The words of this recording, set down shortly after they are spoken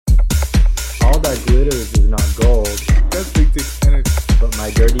that glitters is not gold, That's big dick energy. but my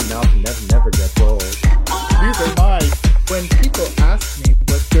dirty mouth never gets old. These are mine. When people ask me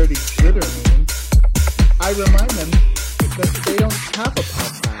what dirty glitter means, I remind them that they don't have a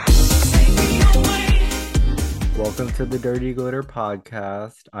podcast. Welcome to the Dirty Glitter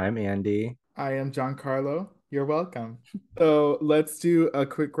Podcast. I'm Andy. I am Giancarlo. You're welcome. So let's do a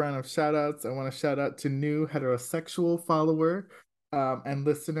quick round of shout outs. I want to shout out to new heterosexual follower and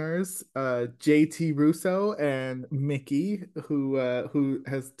listeners, JT Russo and Mickey, who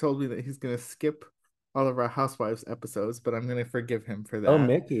has told me that he's gonna skip all of our Housewives episodes, but I'm gonna forgive him for that. Oh,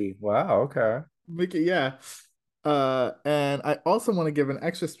 Mickey. Wow, okay. Mickey, yeah. And I also want to give an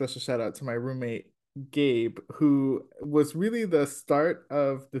extra special shout out to my roommate Gabe, who was really the start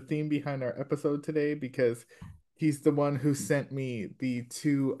of the theme behind our episode today, because he's the one who sent me the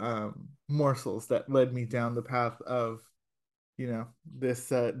two morsels that led me down the path of,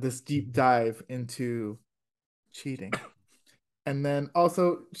 this deep dive into cheating. And then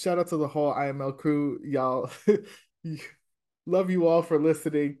also shout out to the whole IML crew, y'all. Love you all for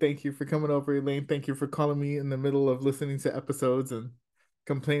listening. Thank you for coming over, Elaine. Thank you for calling me in the middle of listening to episodes and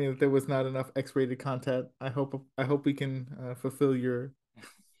complaining that there was not enough X-rated content. I hope we can fulfill your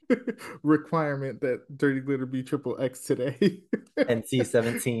requirement that Dirty Glitter be triple X today.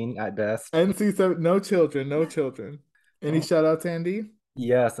 NC-17 at best. NC-7, no children. Any shout outs, Andy?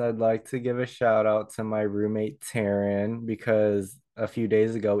 Yes, I'd like to give a shout out to my roommate Taryn because a few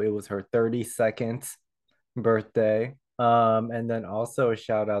days ago it was her 32nd birthday. And then also a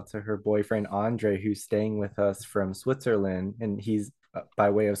shout out to her boyfriend Andre, who's staying with us from Switzerland, and he's by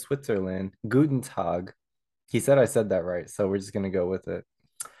way of Switzerland. Guten Tag. He said I said that right, so we're just gonna go with it.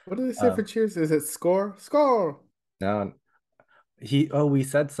 What do they say for cheers? Is it score? Score. No, we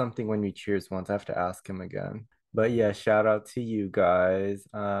said something when we cheers once. I have to ask him again. But yeah, shout out to you guys.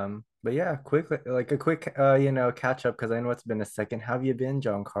 But yeah, a quick catch up because I know it's been a second. How have you been,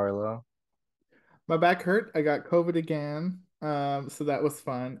 Giancarlo? My back hurt. I got COVID again. So that was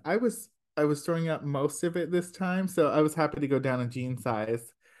fun. I was throwing up most of it this time, so I was happy to go down a jean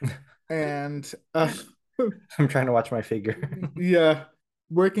size. And I'm trying to watch my figure. Yeah,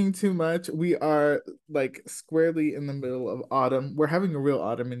 working too much. We are like squarely in the middle of autumn. We're having a real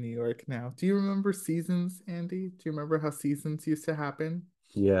autumn in New York now. Do you remember seasons, Andy? Do you remember how seasons used to happen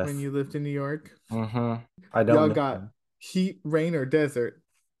Yes. when you lived in New York? I Y'all don't got know. heat, rain, or desert.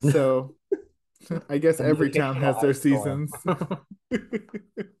 So I guess And every the town has occasional their ice storm.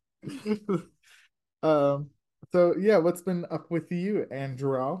 seasons. Um, so yeah, what's been up with you,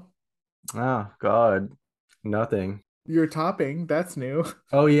 Andrew? Oh God, nothing. You're topping, that's new.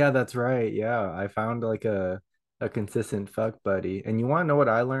 Oh yeah, that's right. Yeah, I found like a consistent fuck buddy. And you want to know what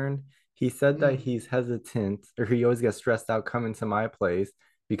I learned? He said that Mm. he's hesitant or he always gets stressed out coming to my place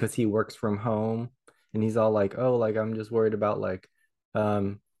because he works from home and he's all like, "Oh, like I'm just worried about like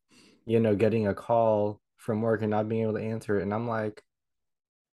um getting a call from work and not being able to answer it." And I'm like,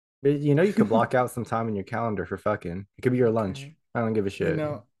 you could block out some time in your calendar for fucking. It could be your lunch. Okay. I don't give a You shit.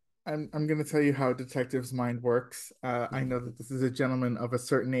 know, I'm gonna tell you how a detective's mind works. I know that this is a gentleman of a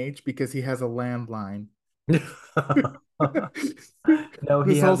certain age because he has a landline. No,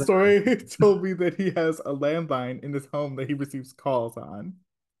 he This whole hasn't. story told me that he has a landline in his home that he receives calls on.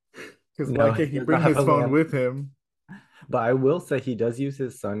 Because why No, can't he he does not bring have his a phone land. with him? But I will say he does use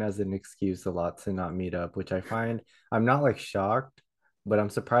his son as an excuse a lot to not meet up, which I find I'm not like shocked, but I'm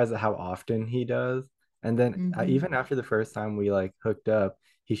surprised at how often he does. And then Hmm. even after the first time we like hooked up,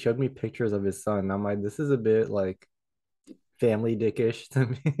 he showed me pictures of his son. And I'm like, this is a bit like family dickish to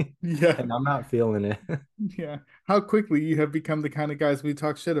me, Yeah, and I'm not feeling it. yeah. How quickly you have become the kind of guys we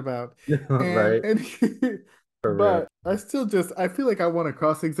talk shit about. And Right? For real. but I feel like I want to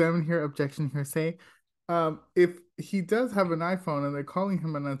cross-examine here, objection here, say, if he does have an iPhone and they're calling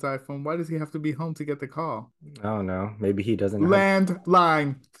him on his iPhone, why does he have to be home to get the call? I don't know. Maybe he doesn't know how to,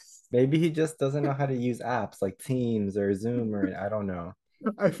 Landline. maybe he just doesn't know how to use apps like Teams or Zoom or I don't know.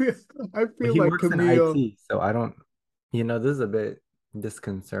 I feel I But feel he like works in Camille. IT, so I don't, this is a bit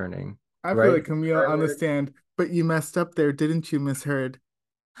disconcerting, I feel right? like Is that the Camille right word? understand, but you messed up there, didn't you, Miss Heard?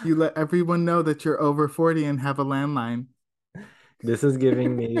 You let everyone know that you're over 40 and have a landline. This is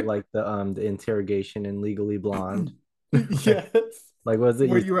giving me like the interrogation in Legally Blonde. Yes. Like was it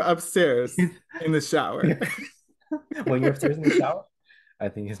Where you you were upstairs in the shower. when you're upstairs in the shower? I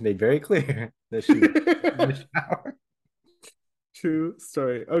think it's made very clear that she was in the shower. True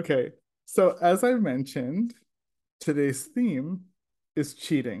story. Okay. So, as I mentioned, today's theme is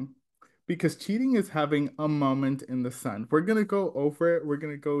cheating because cheating is having a moment in the sun. We're going to go over it. We're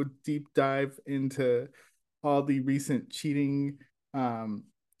going to go deep dive into all the recent cheating um,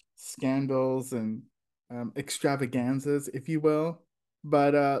 scandals and extravaganzas, if you will.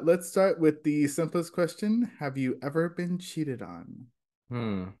 But let's start with the simplest question. Have you ever been cheated on?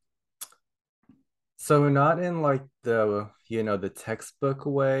 Hmm. So not in like the textbook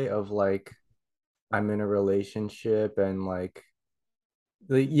way of like I'm in a relationship and like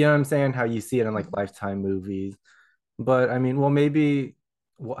you know what I'm saying, how you see it in like Lifetime movies. But I mean, well, maybe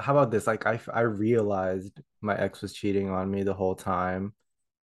how about this? Like I realized my ex was cheating on me the whole time,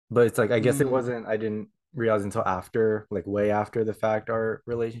 but it's like I guess it Mm, wasn't I didn't realize until after, like way after the fact our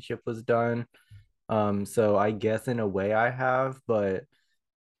relationship was done. So I guess in a way I have, but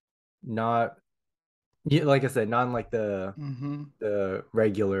not yeah, like I said, not in like mm-hmm. the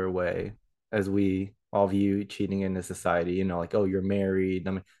regular way as we all view cheating in the society, like, oh, you're married.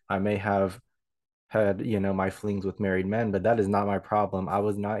 I mean, I may have had, my flings with married men, but that is not my problem. I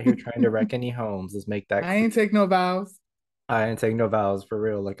was not here trying to wreck any homes. Let's make that I clear. ain't take no vows. I didn't take no vows for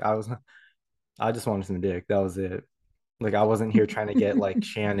real. Like I just wanted some dick. That was it. Like I wasn't here trying to get like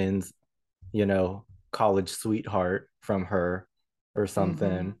Shannon's, you know, college sweetheart from her or Mm-hmm.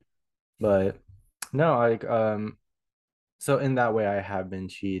 something. But no, like so in that way I have been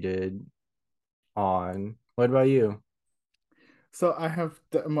cheated on. What about you? So I have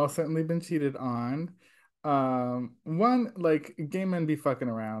most certainly been cheated on. One, like gay men be fucking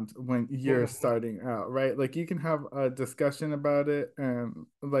around when you're starting out, right? Like you can have a discussion about it, and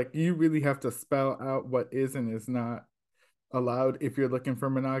like you really have to spell out what is and is not allowed if you're looking for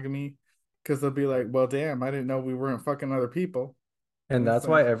monogamy, because they'll be like, "Well, damn, I didn't know we weren't fucking other people," And and it's that's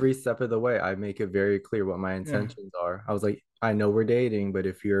why like, every step of the way I make it very clear what my yeah, intentions are. I was like, I know we're dating, but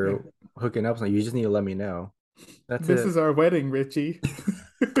if yeah, you're hooking up, you just need to let me know. That's this it. is our wedding, Richie.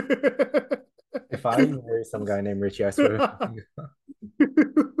 If I marry some guy named Richie, I swear to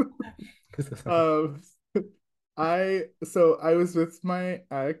um, I was with my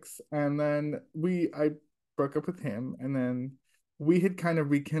ex, and then I broke up with him, and then we had kind of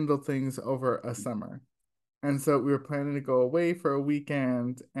rekindled things over a summer. And so we were planning to go away for a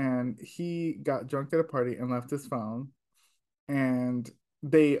weekend, and he got drunk at a party and left his phone. And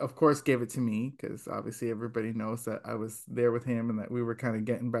they, of course, gave it to me because obviously everybody knows that I was there with him and that we were kind of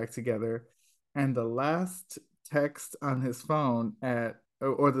getting back together. And the last text on his phone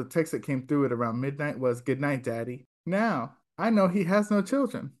or the text that came through at around midnight was, "Good night, Daddy." Now, I know he has no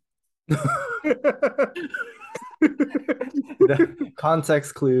children. the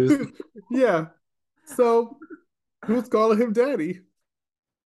context clues. Yeah. So who's calling him daddy?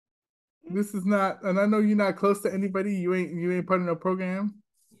 This is not, and I know you're not close to anybody. You ain't part of no program.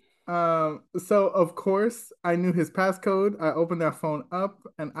 So of course I knew his passcode. I opened that phone up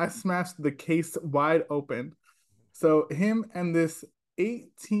and I smashed the case wide open. So him and this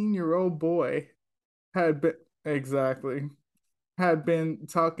 18-year-old boy had been exactly had been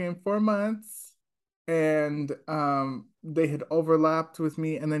talking for months, and they had overlapped with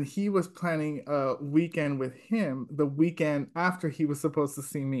me, and then he was planning a weekend with him the weekend after he was supposed to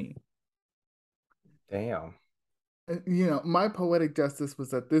see me. Damn. My poetic justice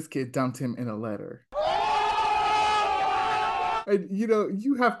was that this kid dumped him in a letter. And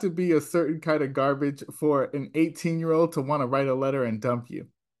you have to be a certain kind of garbage for an 18-year-old to want to write a letter and dump you,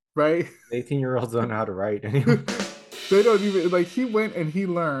 right? 18-year-olds don't know how to write anyway. They don't even like he went and he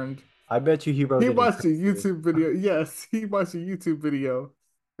learned. I bet you he wrote He it in watched a cursive. YouTube video. Yes, he watched a YouTube video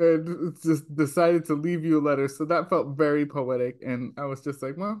and just decided to leave you a letter. So that felt very poetic. And I was just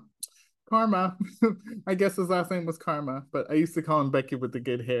like, well, Karma. I guess his last name was Karma, but I used to call him Becky with the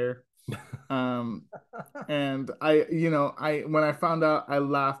good hair. Um, and I when I found out, I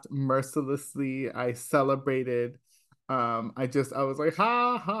laughed mercilessly. I celebrated. I was like,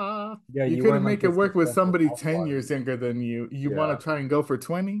 ha ha. Yeah, You you couldn't weren't like make it this work with successful somebody 10 housewife. years younger than you. You want Yeah. to try and go for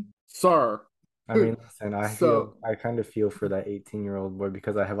 20? Sir. I mean, listen, So I kind of feel for that 18-year-old boy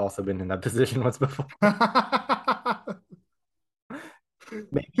because I have also been in that position once before.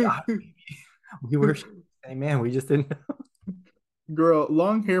 Maybe we were same man, we just didn't know. girl,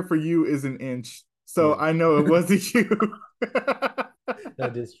 long hair for you is an inch. So Yeah, I know it wasn't you.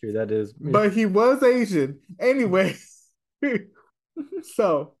 that is true. That is, yeah. But he was Asian. Anyway,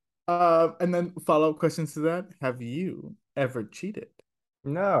 so and then follow-up questions to that. Have you ever cheated?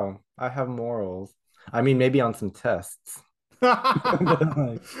 No, I have morals. I mean, maybe on some tests, but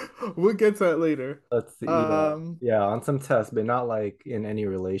like, We'll get to that later. let's see. Yeah, Um, yeah, on some tests, but not like in any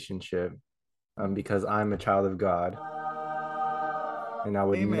relationship. Because I'm a child of God, and I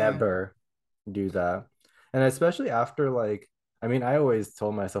would amen. never do that. And especially after like, I mean, I always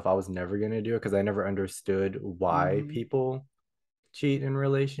told myself I was never gonna do it because I never understood why Mm-hmm. people cheat in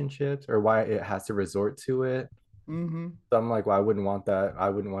relationships or why it has to resort to it. Mm-hmm. So I'm like, well, I wouldn't want that. I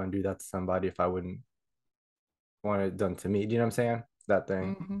wouldn't want to do that to somebody if I wouldn't want it done to me. Do you know what I'm saying? That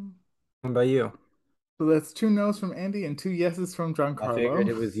thing. Mm-hmm. What about you? So that's two no's from Andy and two yeses from I figured Giancarlo.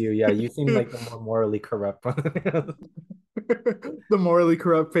 it was you. Yeah, you seem like the more morally corrupt one. The morally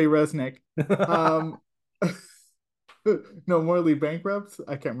corrupt Faye Resnick. Um, no, morally bankrupt.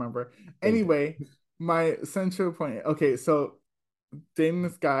 I can't remember. Thank you. Anyway, my central point. Okay, so dating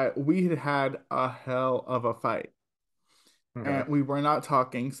this guy, we had had a hell of a fight, Okay. and we were not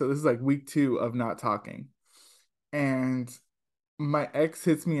talking. So this is like week two of not talking, and my ex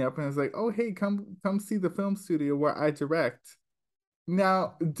hits me up and is like, "Oh, hey, come see the film studio where I direct."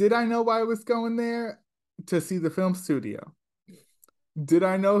 Now, did I know why I was going there to see the film studio? Did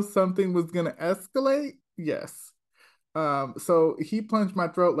I know something was gonna escalate? Yes. So he punched my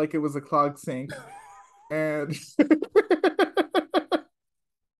throat like it was a clogged sink, and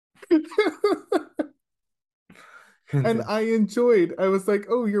and I enjoyed. I was like,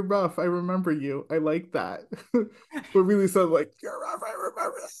 "Oh, you're rough. I remember you. I like that." But really, so I'm like, "You're rough. I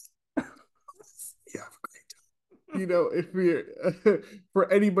remember this." Yeah, you know, if we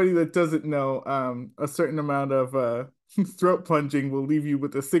for anybody that doesn't know, a certain amount of throat plunging will leave you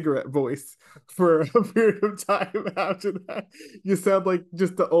with a cigarette voice for a period of time after that. You sound like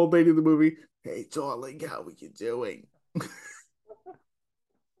just the old lady in the movie. Hey, darling, how are you doing?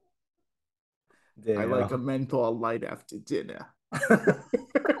 I like a Damn. menthol light after dinner.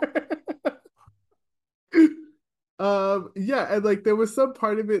 Yeah, and like there was some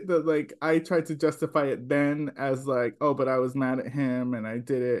part of it that like I tried to justify it then as like, oh, but I was mad at him and I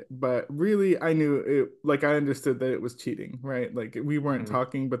did it. But really I knew it, like I understood that it was cheating, right? Like we weren't Mhm,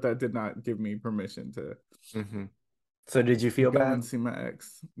 talking, but that did not give me permission to mhm. So did you feel go bad? and see my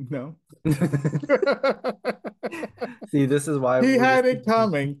ex. No. See, this is why He we're just had it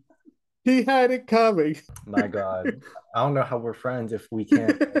coming. He had it coming. my God. I don't know how we're friends if we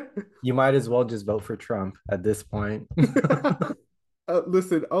can't. You might as well just vote for Trump at this point.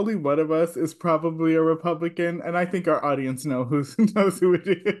 Listen, only one of us is probably a Republican, and I think our audience knows who it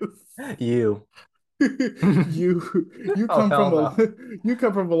is. You. You Oh, come from hell a no. you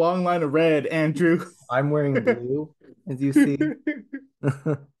come from a long line of red, Andrew. I'm wearing blue, as you see.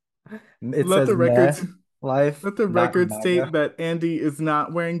 It let says the meh records life, let the not record MAGA. state that Andy is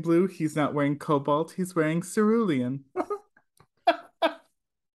not wearing blue. He's not wearing cobalt. He's wearing cerulean.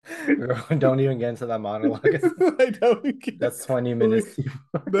 Girl, don't even get into that monologue. I know. That's 20 minutes.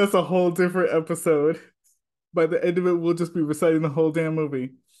 That's a whole different episode. By the end of it, we'll just be reciting the whole damn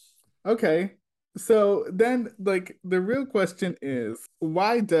movie. Okay. So then, like, the real question is,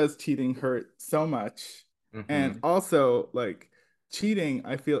 why does cheating hurt so much? And Hmm. also, like, cheating,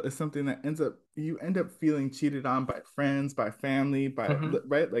 I feel, is something that you end up feeling cheated on by friends, by family, Hmm.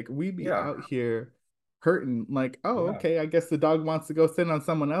 right? Like, we be Yeah. out here hurting, like, oh, Yeah. okay, I guess the dog wants to go sit on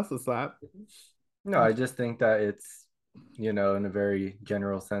someone else's lap. No, I just think that it's, in a very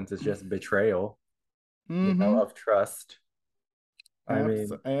general sense, it's just betrayal, Mm-hmm. of trust. I mean,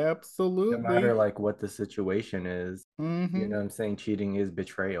 no matter Absolutely. like what the situation is, Mm-hmm. I'm saying cheating is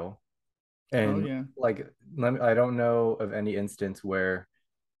betrayal. Oh, And yeah. like, I don't know of any instance where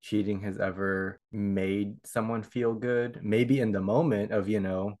cheating has ever made someone feel good. Maybe in the moment of,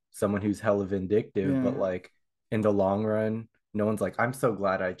 someone who's hella vindictive, but Yeah. like in the long run, no one's like, I'm so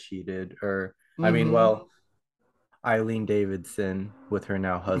glad I cheated. Or, I mean, Mm-hmm. well, Eileen Davidson with her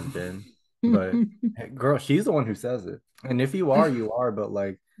now husband, but hey, girl, she's the one who says it. And if you are, you are, but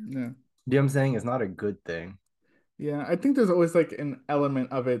like, Yeah. you know what I'm saying? It's not a good thing. Yeah, I think there's always like an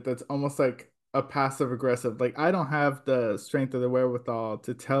element of it that's almost like a passive aggressive. Like I don't have the strength or the wherewithal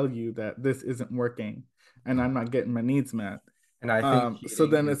to tell you that this isn't working and I'm not getting my needs met. And I think So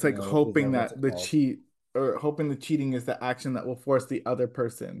cheating then is, it's like is a hoping what's that it the called? cheat or hoping the cheating is the action that will force the other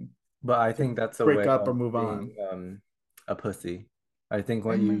person But I to think that's a break way up or of move being on. a pussy. I think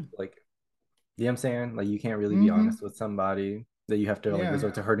when you Amen. like, you know what I'm saying? Like you can't really be Mm-hmm. honest with somebody that you have to like Yeah.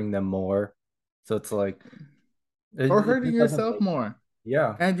 resort to hurting them more. So it's like Or it hurting just doesn't yourself make more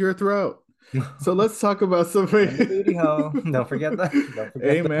yeah. and your throat. So let's talk about some. And the booty hole. Don't forget that. Don't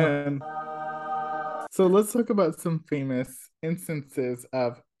forget that. Amen. So let's talk about some famous instances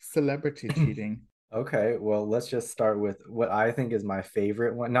of celebrity cheating. Okay, well, let's just start with what I think is my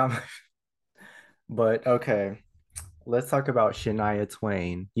favorite one. Not my, but okay. Let's talk about Shania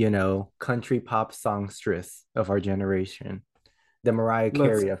Twain, country pop songstress of our generation, the Mariah Let's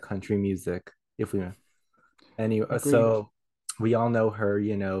Carey of country music, if we anyway. agreed. So we all know her,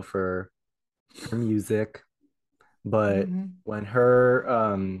 for her music, but Hmm. when her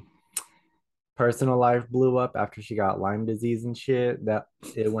personal life blew up after she got Lyme disease and shit, that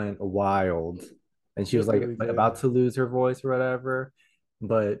it went wild. and she was It like really did. about to lose her voice or whatever.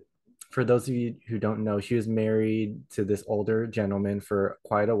 But for those of you who don't know, she was married to this older gentleman for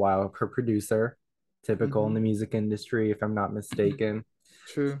quite a while, her producer, typical in Mm-hmm. the music industry, if I'm not mistaken.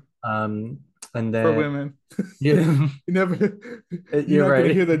 True. Um, and For then women. yeah, You never you're you're not gonna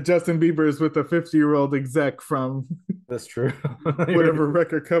right. hear that Justin Bieber is with a 50-year-old exec from That's true. whatever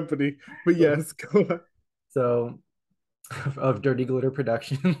record company. But yes, go on. So, of Dirty Glitter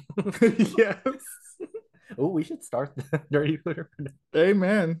Production. Yes. Oh, we should start the Dirty Glitter Production.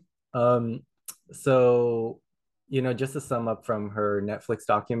 Amen. Um, so, just to sum up from her Netflix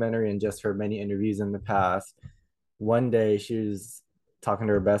documentary and just her many interviews in the past, one day she was talking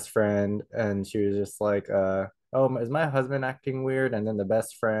to her best friend and she was just like, oh, is my husband acting weird? And then the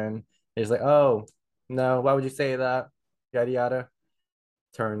best friend is like, oh, no, why would you say that? Yada yada.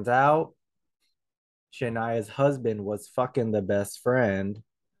 Turns out Shania's husband was fucking the best friend.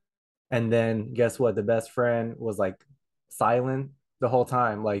 And then guess what? The best friend was like silent the whole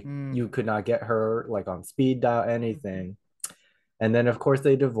time. Like Mm. you could not get her like on speed dial, anything. And then of course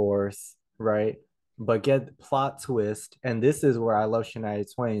they divorce, right? But get plot twist, and this is where I love Shania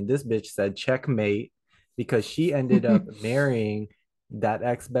Twain. This bitch said checkmate because she ended up marrying that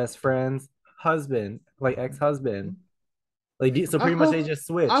ex best friend's husband, like ex husband. Like so, I pretty much they hope just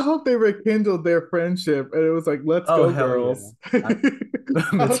I switched. hope they rekindled their friendship and it was like, let's Oh go, hell yeah! girls. I, I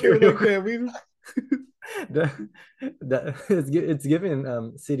hope they were material. like, yeah, we that, it's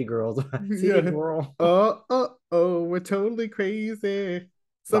given city girls city yeah. girl. Oh, we're totally crazy.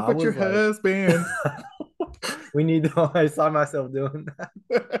 So Stuff I with your was like, husband. we need to. I saw myself doing that,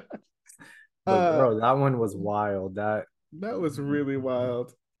 but uh girl, that one was wild. That that was really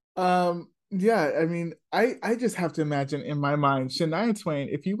wild. Yeah, I mean, I just have to imagine in my mind, Shania Twain,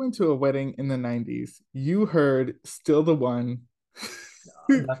 if you went to a wedding in the 90s, you heard Still the One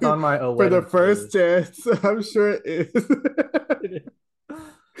that's on my for the wedding first playlist. chance. I'm sure it is.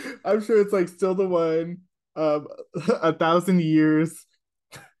 I'm sure it's like Still the One, um, 1,000 years.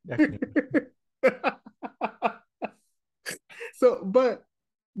 So, but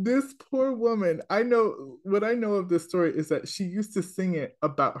this poor woman, I know what I know of this story is that she used to sing it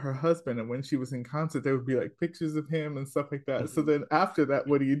about her husband. And when she was in concert, there would be like pictures of him and stuff like that. So then after that,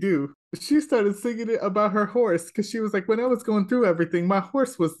 what do? She started singing it about her horse because she was like, when I was going through everything, my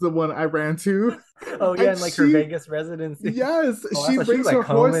horse was the one I ran to. Oh yeah, And and like her Vegas residency. yes, Oh, I she thought she was brings like her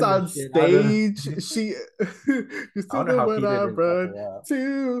horse combing the on shit out of. stage. She, you I still wonder the how one Peter I didn't fuck run her up.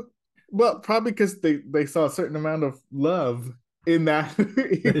 to. Well, probably because they saw a certain amount of love in that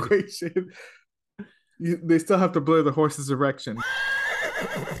equation. They still have to blur the horse's erection.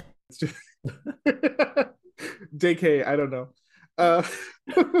 Just, JK, I don't know. Uh,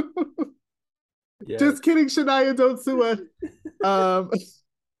 Yes, just kidding, Shania, don't sue us. Um,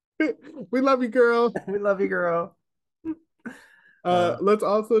 we love you, girl. we love you, girl. Uh, Let's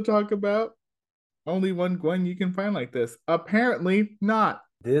also talk about only one Gwen you can find like this. Apparently not.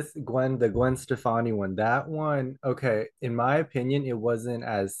 the Gwen Stefani one, that one, okay, in my opinion, it wasn't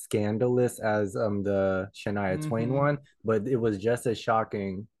as scandalous as the Shania Twain Mm-hmm. one, but it was just as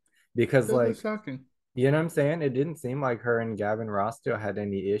shocking because That was like, shocking. you know what I'm saying? It didn't seem like her and Gavin Rossdale had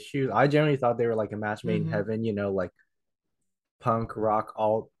any issues. I generally thought they were like a match made in Mm-hmm. heaven, like punk rock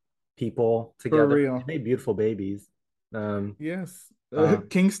alt people For together. They real. made beautiful babies. Um, Yes. uh,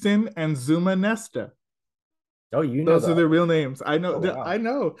 Kingston and Zuma Nesta. oh, you know Those are the, their real names. I know. oh I wow.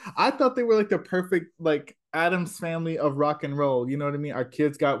 know. I thought they were like the perfect like Adams family of rock and roll. You know what I mean? Our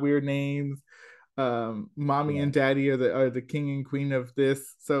kids got weird names. Mommy Yeah. and daddy are the king and queen of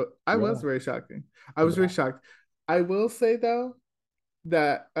this. So I was Yeah. very shocking. I was very Yeah. shocked. I will say though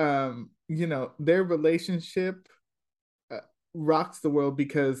that their relationship uh, rocks the world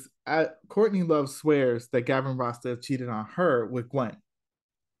because Courtney Love swears that Gavin Rossdale cheated on her with Gwen,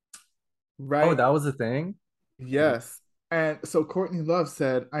 Oh, right? that was a thing. Yes. And so Courtney Love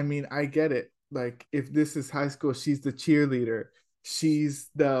said, I mean, I get it. Like, if this is high school, she's the cheerleader, she's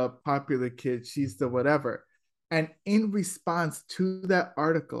the popular kid, she's the whatever. And in response to that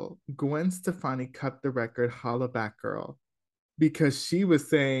article, Gwen Stefani cut the record Holla Back Girl because she was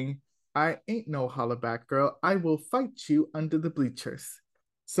saying, I ain't no holla back girl. I will fight you under the bleachers.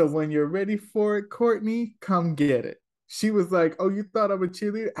 So when you're ready for it, Courtney, come get it. She was like, oh, you thought I'm a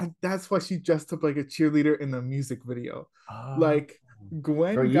cheerleader? And that's why she dressed up like a cheerleader in the music video. Oh, Like, bro,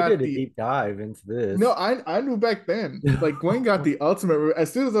 Gwen you did got a the deep dive into no, this. I knew back then. Like Gwen got the ultimate.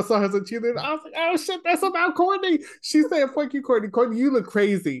 As soon as I saw her as a cheerleader, I was like, "Oh shit, that's about Courtney." She said, "Fuck you, Courtney. Courtney, you look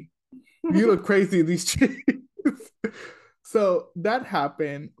crazy. You look crazy in these trees." So that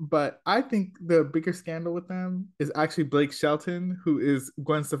happened, but I think the bigger scandal with them is actually Blake Shelton, who is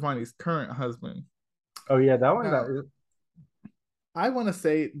Gwen Stefani's current husband. Oh yeah, that one Now, that I want to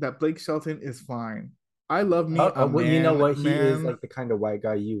say that Blake Shelton is fine. I love me a well, you know what? He is man. like the kind of white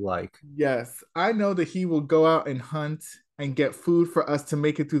guy you like. Yes, I know that he will go out and hunt and get food for us to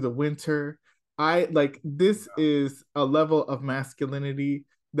make it through the winter. I like this is a level of masculinity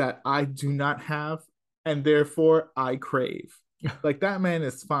that I do not have, and therefore I crave. Like that man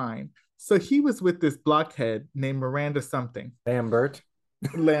is fine. So he was with this blockhead named Miranda something, Lambert.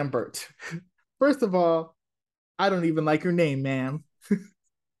 Lambert. First of all, I don't even like your name, ma'am.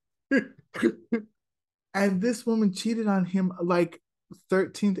 And this woman cheated on him like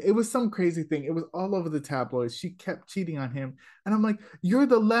 13th. It was some crazy thing. It was all over the tabloids. She kept cheating on him. And I'm like, you're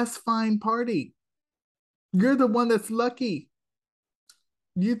the less fine party. You're the one that's lucky.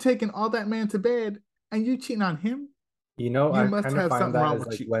 You taking all that man to bed and you cheating on him? You know, You I must kind of have find something that wrong as with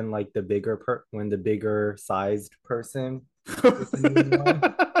like you. when like when the bigger sized person is the mean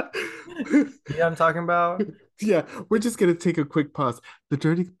one. You know what I'm talking about? Yeah, we're just gonna take a quick pause. The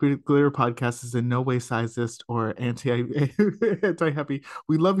Dirty Glitter podcast is in no way sexist or anti happy.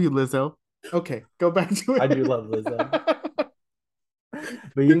 We love you, Lizzo. Okay, go back to I do love Lizzo. it.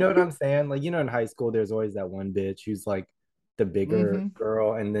 But you know what I'm saying? Like, you know, in high school, there's always that one bitch who's like the bigger Mm-hmm.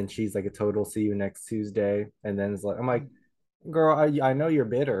 girl, and then she's like a total see you next Tuesday. And then it's like, I'm like, girl, I know you're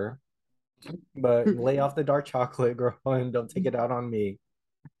bitter, but lay off the dark chocolate, girl, and don't take it out on me.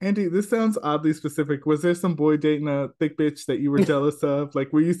 Andy, this sounds oddly specific. Was there some boy dating a thick bitch that you were jealous of?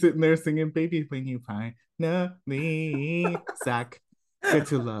 Like, were you sitting there singing "Baby When You Find Me"? Zach, get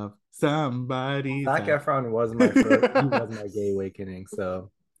to love somebody, Zac Zach. Efron was my first, he was my gay awakening.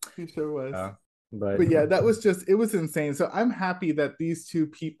 So, He sure was. yeah. But But yeah, that was just, it was insane. So I'm happy that these two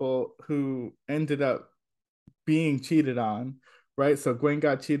people who ended up being cheated on, right? So Gwen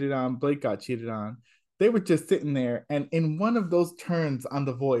got cheated on, Blake got cheated on. They were just sitting there, and in one of those turns on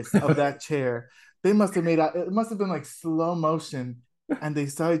the voice of that chair, they must have made out, it must have been like slow motion, and they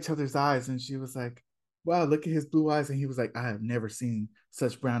saw each other's eyes, and she was like, wow, look at his blue eyes. And he was like, I have never seen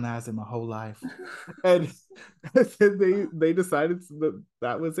such brown eyes in my whole life. And they decided that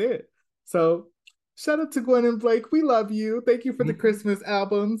that was it. So shout out to Gwen and Blake. We love you. Thank you for the Christmas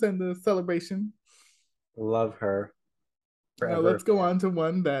albums and the celebration. love her. Now Forever let's a go fan. on to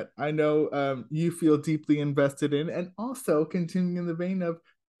one that I know you feel deeply invested in, and also continuing in the vein of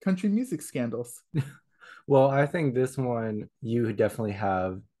country music scandals. Well, I think this one you definitely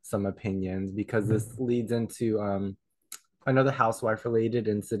have some opinions because this leads into another housewife related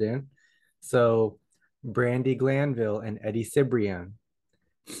incident. So Brandy Glanville and Eddie Cibrian.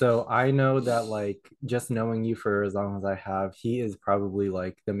 So I know that like just knowing you for as long as I have, he is probably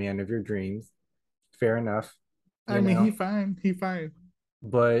like the man of your dreams. Fair enough, I you mean, he know. fine, he fine.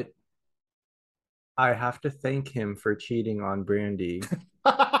 But I have to thank him for cheating on Brandy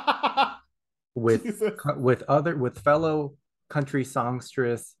with Jesus. with fellow country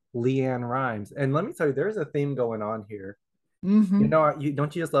songstress Leanne Rhymes. And let me tell you, there's a theme going on here. You Mm-hmm. know, you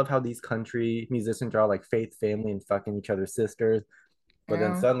don't you just love how these country musicians are like faith, family, and fucking each other's sisters, but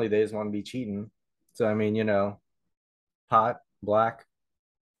then Yeah. suddenly they just want to be cheating. So I mean, you know, hot, black,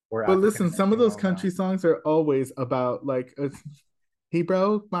 or But African listen, some of American, those oh no. country songs are always about like he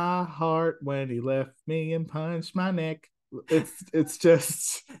broke my heart when he left me and punched my neck. It's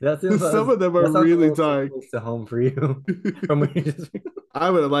just some of them are That sounds a really little too dark. close to home for you from what you just I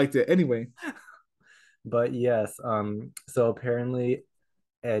would have liked it anyway. but yes, so apparently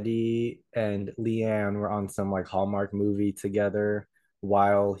Eddie and Leanne were on some like Hallmark movie together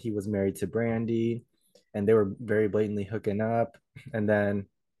while he was married to Brandy, and they were very blatantly hooking up. And then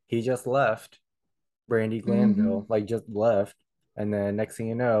he just left Brandy Mm-hmm. Glanville, like just left. And then next thing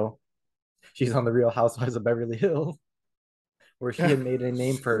you know, she's on the Real Housewives of Beverly Hills, where she had made a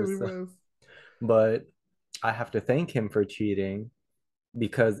name She for really herself. was. But I have to thank him for cheating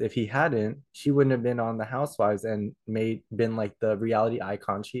because if he hadn't, she wouldn't have been on the Housewives and made been like the reality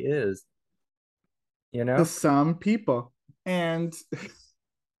icon she is, you To know? some people. And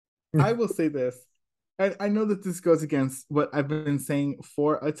I will say this. I know that this goes against what I've been saying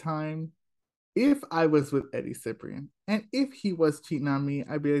for a time. If I was with Eddie Cyprian and if he was cheating on me,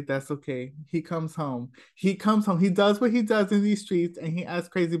 I'd be like, that's okay. He comes home. He comes home. He does what he does in these streets and he acts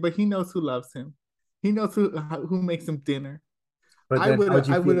crazy, but he knows who loves him. He knows who makes him dinner. But then how would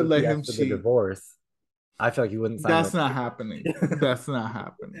you I would feel have if he let him asked for the cheat. divorce? I feel like you wouldn't sign no That's not happening. paper. That's not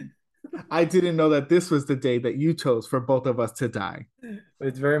happening. I didn't know that this was the day that you chose for both of us to die.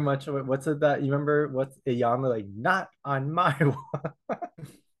 It's very much what's it that you remember what's Iyanla like not on my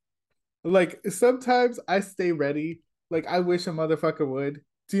Like sometimes I stay ready. Like I wish a motherfucker would.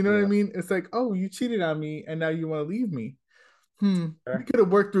 Do you know what I yeah. mean? It's like, oh, you cheated on me and now you want to leave me. We Sure. could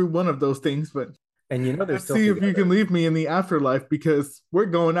have worked through one of those things, but And you know they're Let's still see if you can together. leave me in the afterlife because we're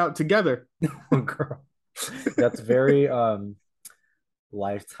going out together. Girl. That's very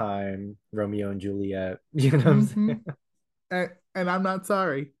Lifetime Romeo and Juliet. You know what I'm Mm-hmm. saying? And I'm not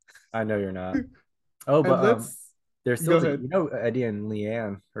sorry. I know you're not. Oh, And but let's they're still go to, ahead. you know, Eddie and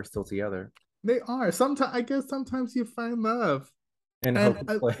Leanne are still together They are. Sometimes I guess sometimes you find love. in And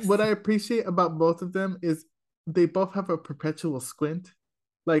Hope Place. what I appreciate about both of them is they both have a perpetual squint.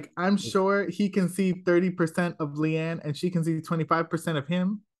 Like I'm sure he can see 30% of Leanne and she can see 25% of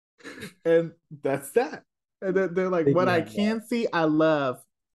him. And that's that. And then they're like, They what do I have that. can see, I love.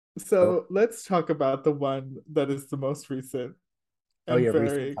 Oh, So let's talk about the one that is the most recent oh and yeah, recent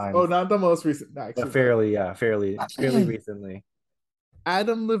very, oh, times. not the most recent, But actually, but fairly, yeah, fairly recently.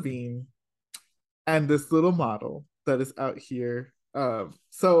 Adam Levine and this little model that is out here.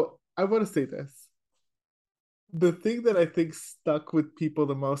 So I want to say this. The thing that I think stuck with people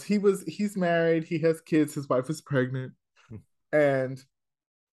the most, he's married, he has kids, his wife is pregnant, and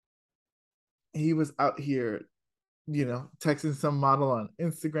he was out here, texting some model on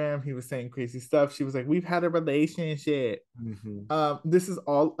Instagram. He was saying crazy stuff. She was like, "We've had a relationship." Hmm. This is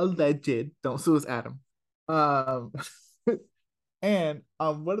all alleged. Don't sue us, Adam. Um, and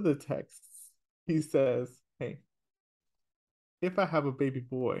one of the texts, he says, "Hey, if I have a baby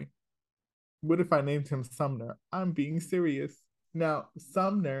boy, what if I named him Sumner? I'm being serious." Now,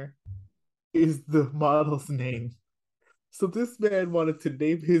 Sumner is the model's name. So this man wanted to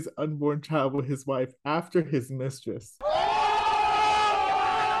name his unborn child with his wife after his mistress.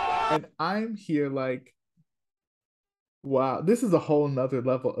 And I'm here like, wow, this is a whole nother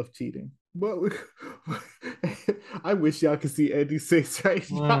level of cheating. But I wish y'all could see Andy's face right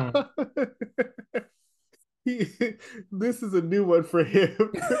now. Mm. he, this is a new one for him.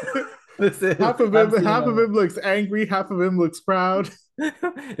 This is, half of I'm him, seeing half of him looks angry, half of him looks proud.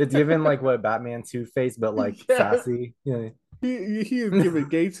 it's given like what Batman Two Face, but like Yeah, sassy. Yeah, he is giving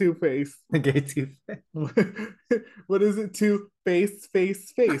gay two face. the gay Two Face. What is it? Two face,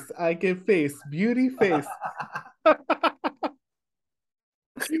 face, face. I give face, beauty face.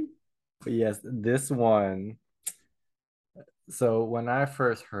 But yes, this one. So when I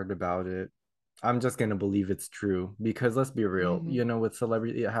first heard about it, I'm just gonna believe it's true because let's be real, Mm-hmm. you know, with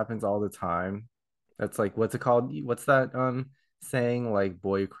celebrity, it happens all the time. That's like what's it called? What's that saying? Like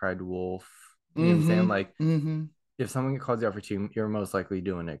boy cried wolf. You know what I'm saying? Mm-hmm. Like Mm-hmm. if someone calls you out for cheating, you're most likely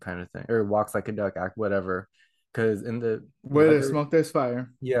doing it kind of thing. Or walks like a duck, act whatever. Because in the Where there's whether smoke, there's fire.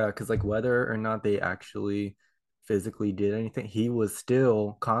 yeah, because like whether or not they actually physically did anything, he was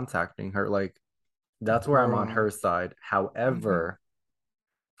still contacting her. Like that's where I'm on Girl. her side. Mm-hmm. However,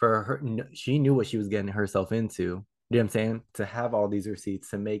 for her, she knew what she was getting herself into. You know what I'm saying? To have all these receipts,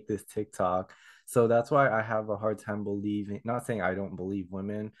 to make this TikTok. So that's why I have a hard time believing, not saying I don't believe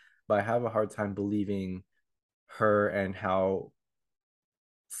women, but I have a hard time believing her and how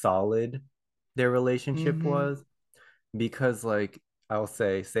solid their relationship Mm-hmm. was. Because like I'll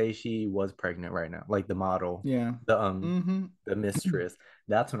say she was pregnant right now, like the model, Yeah. the Mm-hmm. the mistress.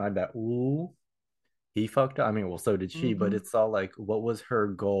 That's when I bet, ooh, he fucked up. I mean, well, so did she, but Mm-hmm. it's all like, what was her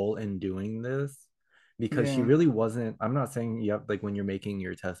goal in doing this? Because she Yeah. really wasn't. I'm not saying you have like when you're making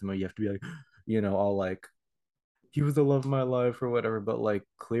your testimony, you have to be like, all like, he was the love of my life or whatever. But like,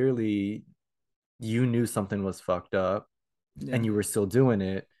 clearly, you knew something was fucked up and Yeah. you were still doing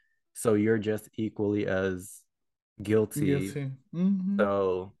it. So you're just equally as guilty. Guilty. Mm-hmm.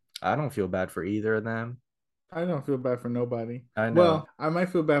 So I don't feel bad for either of them. I don't feel bad for nobody. I know. Well, I might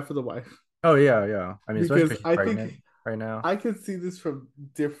feel bad for the wife Oh, yeah, yeah. I mean, especially because because she's I think pregnant right now. I could see this from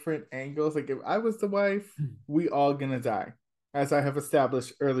different angles. Like if I was the wife, we all gonna die, as I have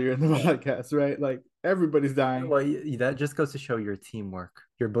established earlier in the podcast, right? Like everybody's dying. Well, that just goes to show your teamwork,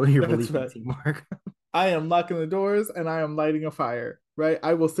 your That's belief in right. teamwork. I am locking the doors and I am lighting a fire, right?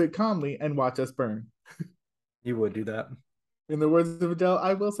 I will sit calmly and watch us burn. You would do that. In the words of Adele,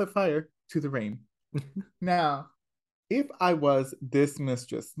 I will set fire to the rain. Now, if I was this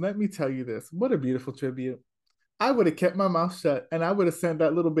mistress, let me tell you this. What a beautiful tribute. I would have kept my mouth shut and I would have sent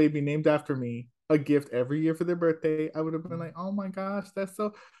that little baby named after me a gift every year for their birthday. I would have been like, oh my gosh, that's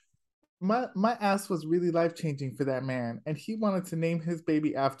so my ass was really life changing for that man. And he wanted to name his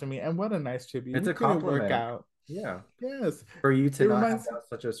baby after me. And what a nice tribute. It's a It didn't work compliment. out. Yeah. Yes. For you to It not have reminds that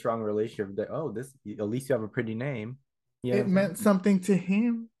such a strong relationship that, oh, this, at least you have a pretty name. You know what it I'm saying? meant something to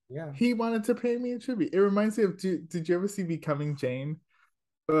him. Yeah. He wanted to pay me a tribute. It reminds me of did you ever see Becoming Jane?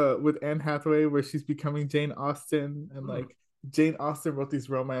 With Anne Hathaway where she's becoming Jane Austen and Hmm. like Jane Austen wrote these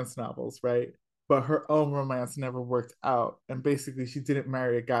romance novels, right? But her own romance never worked out. And basically she didn't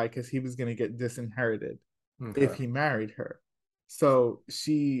marry a guy because he was gonna get disinherited if Okay. he married her. So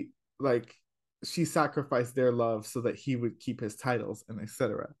she like she sacrificed their love so that he would keep his titles and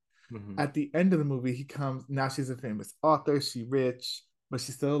etc. Mhm. At the end of the movie, he comes. Now she's a famous author. She rich, but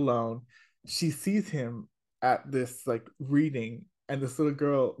she's still alone. She sees him at this like reading, and this little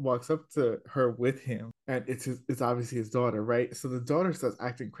girl walks up to her with him, and it's obviously his daughter, right? So the daughter starts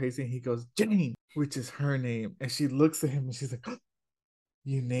acting crazy, and he goes Jane, which is her name, and she looks at him and she's like, oh,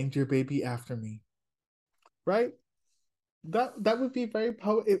 "You named your baby after me, right?" That would be very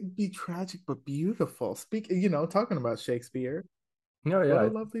it would be tragic but beautiful. Talking about Shakespeare, No, what a yeah.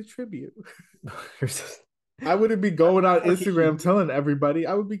 lovely tribute. You're just- I wouldn't be that's going on how she Instagram telling everybody.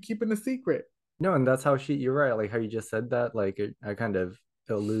 I would be keeping a secret. No, and that's how you're right, like how you just said that, like I kind of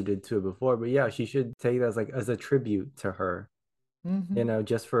alluded to it before, but yeah, she should take that as like as a tribute to her, Mm-hmm.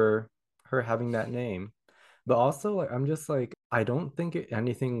 just for her having that name. But also, like, I'm just like, I don't think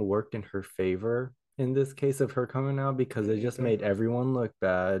anything worked in her favor in this case of her coming out because Me it just neither. made everyone look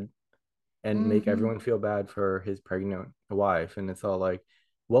bad and make Mm-hmm. everyone feel bad for his pregnant wife. And it's all like,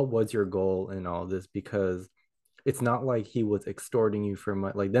 what was your goal in all this? Because it's not like he was extorting you for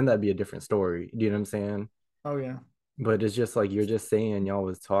money. Like, then that'd be a different story. Do you know what I'm saying? Oh yeah. But it's just like you're just saying y'all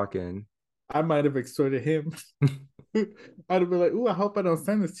was talking. I might have extorted him. I'd have been like, "Ooh, I hope I don't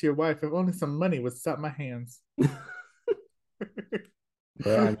send this to your wife. If only some money would stop my hands." But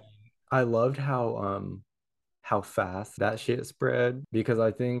I mean, I loved how fast that shit spread because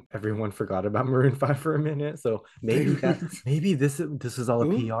I think everyone forgot about Maroon 5 for a minute. So They, maybe this is all a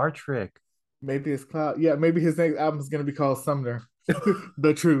ooh, PR trick. maybe it's Cloud. Yeah, maybe his next album is gonna be called Sumner.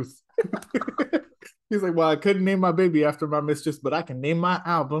 The Truth. He's like, "Well, I couldn't name my baby after my mistress, but I can name my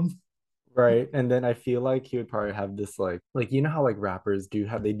album." Right. And then I feel like he would probably have this like you know how like rappers do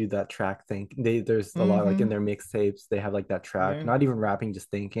how they do that track thing. There's a lot like in Mm-hmm. their mixtapes, they have like that track, Yeah. not even rapping, just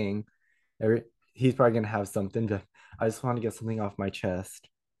thinking. Every, he's probably gonna have something to I just want to get something off my chest.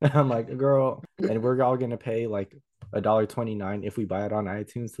 I'm like, girl, and we're all gonna pay like $1.29 if we buy it on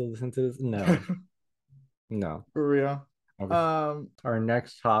iTunes to listen to this. No, no. For real. Okay. Um, Our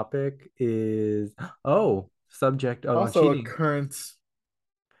next topic is subject of Also a cheating. current,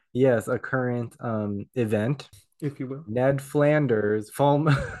 Yes, a current event. if you will. Ned Flanders,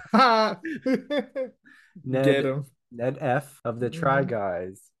 Get Ned him. Ned F of the Try Mhm.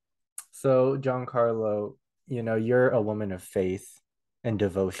 Guys. So, Giancarlo, you're a woman of faith and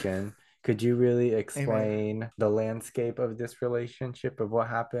devotion. Could you really Amen. explain the landscape of this relationship of what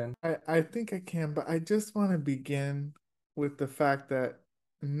happened? I think I can, but I just want to begin with the fact that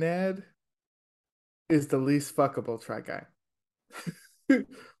Ned is the least fuckable try guy.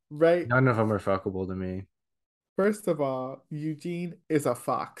 Right? None of them are fuckable to me. First of all, Eugene is a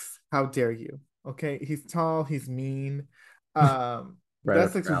fox. How dare you? Okay, he's tall, he's mean. Right That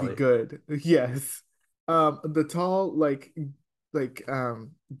up sex your would be alley. good. Yes. The tall,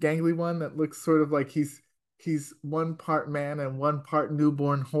 gangly one that looks sort of like he's one part man and one part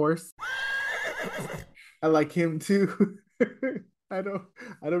newborn horse. I like him too. I don't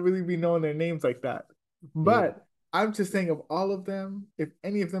I don't really be knowing their names like that. Yeah, But I'm just saying of all of them, if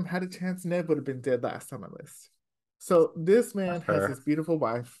any of them had a chance, Ned would have been dead last on my list. So this man that's has fair. this beautiful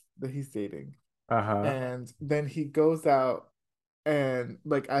wife that he's dating, Uh-huh. and then he goes out and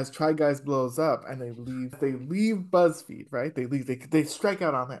like as Try Guys blows up and they leave BuzzFeed, right? They strike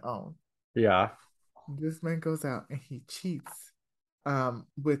out on their own. Yeah. This man goes out and he cheats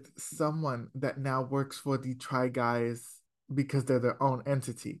with someone that now works for the Try Guys because they're their own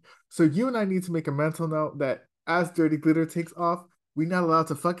entity. So you and I need to make a mental note that as Dirty Glitter takes off, we're not allowed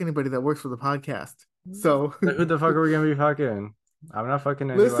to fuck anybody that works for the podcast. So Like, who the fuck are we gonna be fucking? I'm not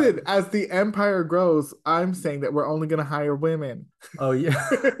fucking anybody. listen, as the empire grows, I'm saying that we're only gonna hire women. Oh yeah.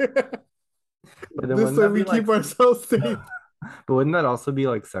 But then This wouldn't way that be we like keep ourselves safe. but wouldn't that also be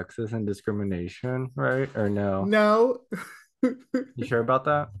like sexist and discrimination, right? Or no? No, You sure about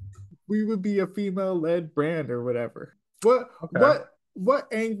that? we would be a female-led brand or whatever. What Okay. what what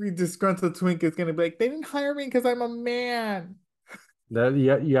angry disgruntled twink is gonna be like, they didn't hire me because I'm a man. That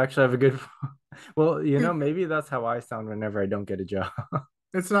you actually have a good well, maybe that's how I sound whenever I don't get a job.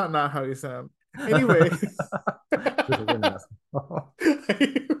 It's not how you sound. Anyway. Just like an asshole.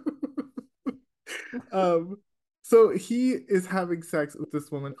 um so he is having sex with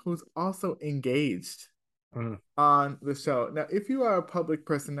this woman who's also engaged Mm, on the show. Now, if you are a public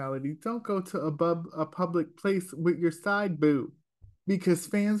personality, don't go to a public place with your side boo because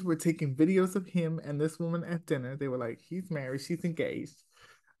fans were taking videos of him and this woman at dinner. They were like, he's married, she's engaged.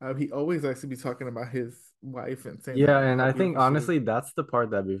 He always likes to be talking about his wife and saying that Yeah, and how I think beautiful she is. honestly that's the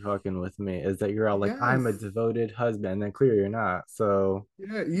part that be fucking with me is that you're all like, I'm a Yes. devoted husband, and then clearly you're not. So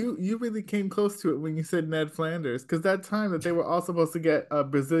Yeah, you really came close to it when you said Ned Flanders, because that time that they were all supposed to get a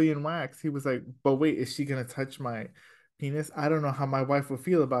Brazilian wax, he was like, "But wait, is she gonna touch my penis? I don't know how my wife would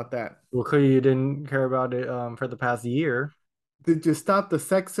feel about that." well, clearly you didn't care about it for the past year. Did you stop the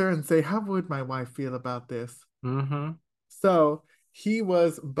sexer and say, "How would my wife feel about this?" Mm-hmm. So he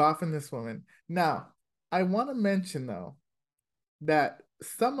was boffing this woman. Now, I want to mention though that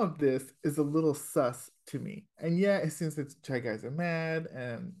some of this is a little sus to me. And yeah, it seems that the Try Guys are mad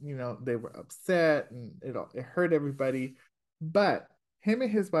and they were upset and it hurt everybody. But him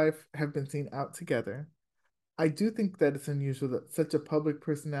and his wife have been seen out together. I do think that it's unusual that such a public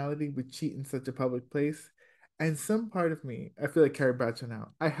personality would cheat in such a public place. And some part of me, I feel like Carrie Bradshaw now,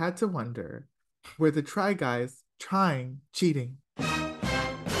 I had to wonder, were the Try Guys trying cheating?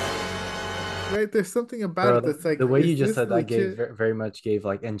 Right? There's something about Bro, it that's the like, way you is just this said that gave legit? very much gave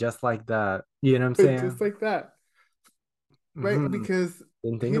like, and just like that, you know what I'm saying? Just like that. Right? Hmm. Because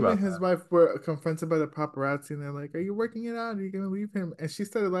Didn't think him and about his that. wife were confronted by the paparazzi and they're like, "Are you working it out? Are you gonna leave him?" And she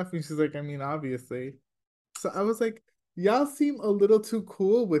started laughing. She's like, "I mean, obviously." So I was like, y'all seem a little too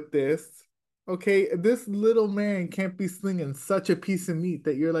cool with this. Okay, this little man can't be slinging such a piece of meat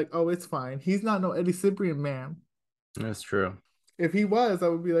that you're like, "Oh, it's fine." He's not no Eddie Cibrian man. That's true. If he was, I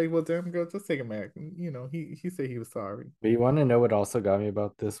would be like, "Well, damn girl, just take him back." He said he was sorry. But you want to know what also got me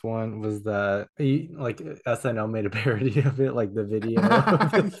about this one was that like SNL made a parody of it, like the video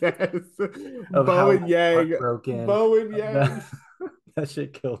of, Yes, of Bo and how Yang, heartbroken Bo and that Yang. that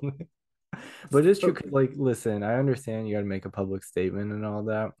shit killed me. But it's true. So 'Cause, like, listen, I understand you got to make a public statement and all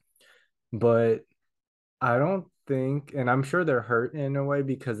that, but I don't think, and I'm sure they're hurt in a way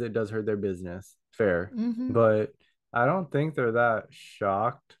because it does hurt their business. Fair, hmm. but I don't think they're that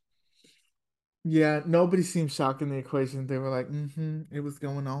shocked. Yeah, nobody seemed shocked in the equation. They were like, it was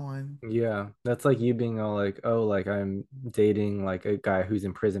going on. Yeah, that's like you being all like, "Oh, like I'm dating like a guy who's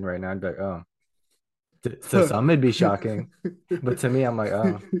in prison right now." I'd be like, "Oh." To some, it'd be shocking, but to me, I'm like,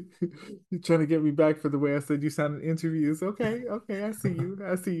 "Oh." You're trying to get me back for the way I said you sound in interviews. Okay, okay, I see you.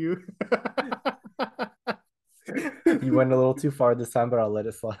 I see you. You went a little too far this time, but I'll let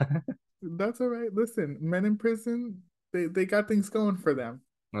it slide. That's all right. Listen, men in prison, they got things going for them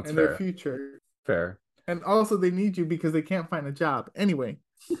That's and their fair. future. Fair. And also they need you because they can't find a job. Anyway,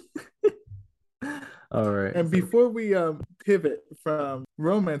 All right. and So, before we pivot from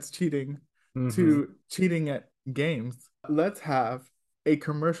romance cheating hmm. to cheating at games, let's have a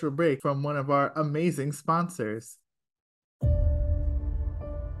commercial break from one of our amazing sponsors.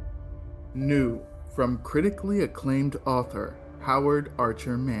 New from critically acclaimed author Howard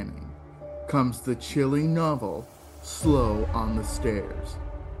Archer Manning comes the chilling novel Slow on the Stairs.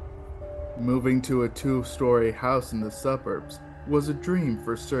 Moving to a two-story house in the suburbs was a dream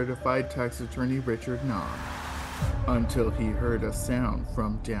for certified tax attorney Richard Nahm until he heard a sound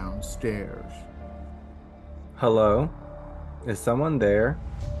from downstairs. Hello? Is someone there?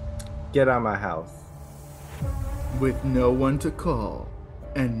 Get out of my house. With no one to call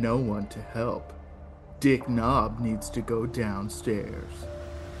and no one to help, Dick Knob needs to go downstairs.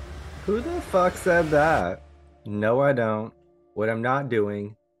 Who the fuck said that? No, I don't. What I'm not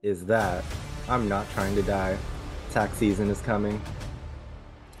doing is that. I'm not trying to die. Tax season is coming.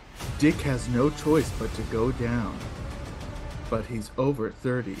 Dick has no choice but to go down. But he's over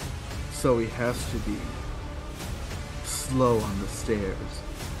 30, so he has to be slow on the stairs.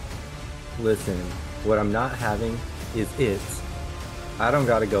 Listen, what I'm not having is it. I don't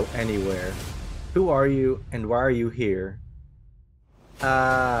gotta go anywhere. Who are you and why are you here?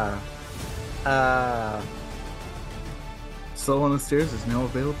 Ah, ah. Slow on the Stairs is now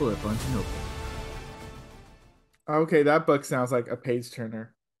available at Barnes& and Noble. Okay, that book sounds like a page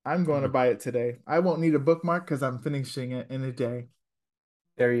turner. I'm going to buy it today. I won't need a bookmark because I'm finishing it in a day.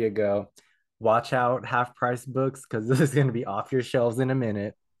 There you go. Watch out, half price books, because this is gonna be off your shelves in a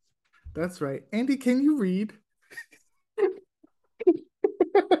minute. That's right. Andy, can you read?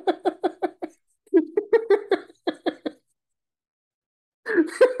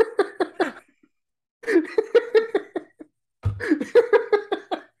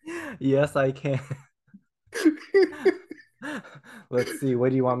 Yes, I can. Let's see. What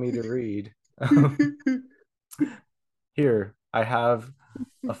do you want me to read? Here, I have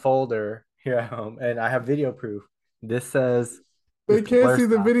a folder here at home, and I have video proof. This says They it's the can't Blair see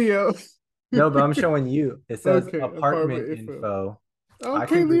the stop. video. No, but I'm showing you. It says Okay, apartment apartment info. info. I Okay,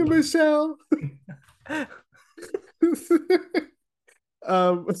 can Leah read. Michelle.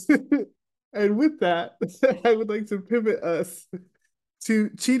 um, and with that, I would like to pivot us to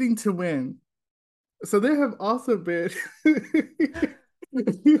cheating to win. So there have also been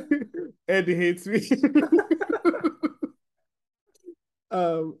Andy hates me.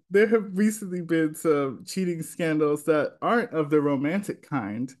 There have recently been some cheating scandals that aren't of the romantic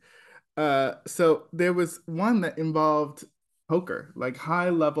kind. So there was one that involved poker, like high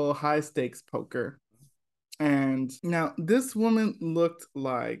level, high stakes poker. And now this woman looked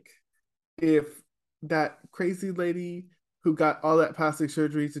like if that crazy lady who got all that plastic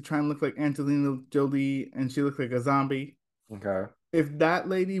surgery to try and look like Angelina Jolie and she looked like a zombie, Okay. if that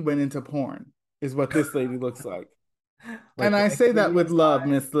lady went into porn, is what this lady looks like. And Like the I say that with Xvideos love, high.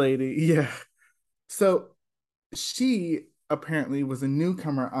 Miss Lady. Yeah. So she apparently was a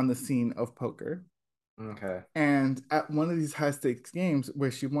newcomer on the scene of poker. Okay. And at one of these high stakes games where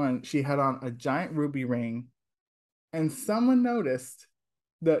she won, she had on a giant ruby ring. And someone noticed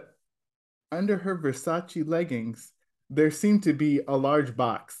that under her Versace leggings, there seemed to be a large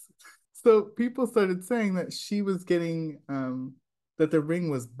box. So people started saying that she was getting, that the ring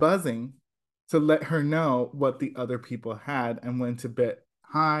was buzzing to let her know what the other people had and when to bet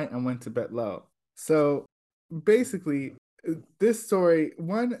high and when to bet low. So basically, this story,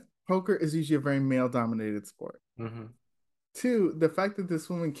 one, poker is usually a very male dominated sport. Hmm. Two, the fact that this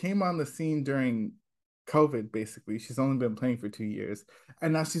woman came on the scene during COVID, basically, she's only been playing for 2 years,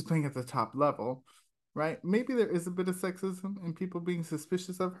 and now she's playing at the top level, right? Maybe there is a bit of sexism and people being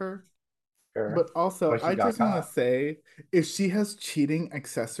suspicious of her, Sure. but also, But she I got just want to caught. say if she has cheating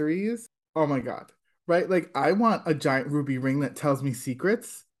accessories, oh my God, right? Like, I want a giant ruby ring that tells me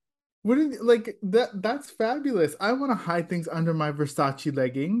secrets. Wouldn't like that? That's fabulous. I want to hide things under my Versace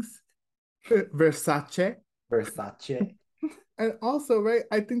leggings. Versace. Versace. And also, right,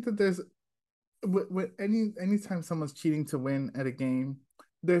 I think that there's with anytime someone's cheating to win at a game,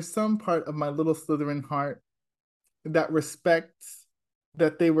 there's some part of my little Slytherin heart that respects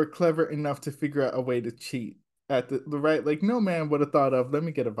that they were clever enough to figure out a way to cheat at the right. Like no man would have thought of, let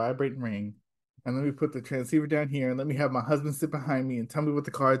me get a vibrating ring, and let me put the transceiver down here, and let me have my husband sit behind me and tell me what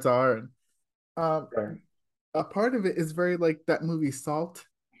the cards are. And um, Sure. a part of it is very like that movie Salt,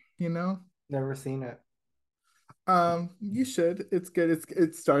 you know. Never seen it. You should. It's good.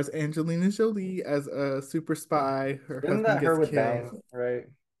 It stars Angelina Jolie as a super spy. Her Isn't husband that her gets with killed. bangs,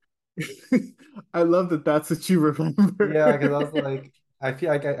 right? I love that that's what you remember. Yeah, because I was like, I feel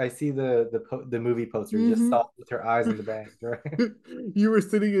like I see the movie poster just Hmm. saw with her eyes in the bangs, right? You were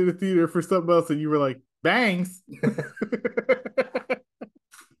sitting in the theater for something else and you were like, bangs.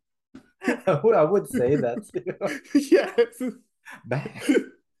 I would say that too. Yes. Bang.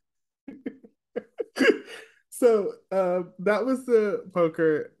 So that was the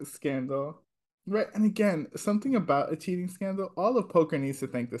poker scandal. Right. And again, something about a cheating scandal, all of poker needs to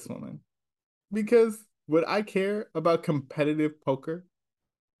thank this woman. Because would I care about competitive poker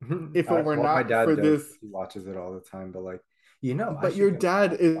if it were Well, my not dad for does. this? He watches it all the time, but like, I But should your get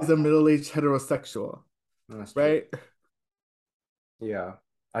dad is a middle-aged heterosexual, That's true. right? Yeah,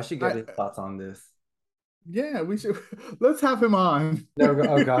 I should get I his thoughts on this. Yeah, we should let's have him on. No,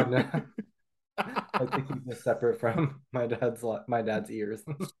 oh God, no. I think he's just separate from my dad's ears.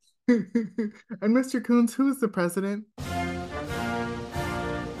 And Mr. Coons, who is the president?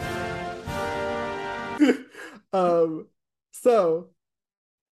 um, so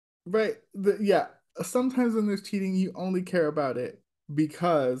right, yeah. Sometimes when there's cheating, you only care about it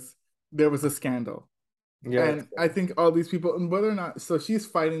because there was a scandal. Yeah, that's And I true. think all these people, and whether or not, so she's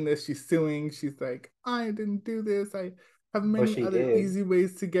fighting this, she's suing, she's like, I didn't do this. I have But many she other did. easy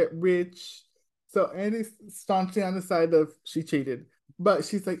ways to get rich. So Andy's staunchly on the side of she cheated. But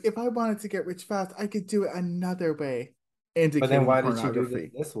she's like, if I wanted to get rich fast, I could do it another way, But then indicating why did she do this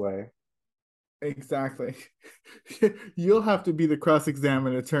pornography. this way? Exactly. You'll have to be the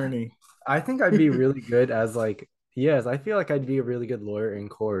cross-examined attorney. I think I'd be really good as like, yes, I feel like I'd be a really good lawyer in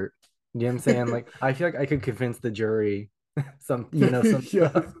court. You know what I'm saying? Like, I feel like I could convince the jury some Yes.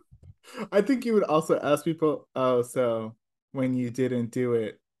 stuff. I think you would also ask people, oh, so when you didn't do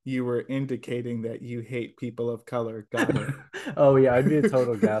it, you were indicating that you hate people of color. Got it. Oh yeah, I'd be a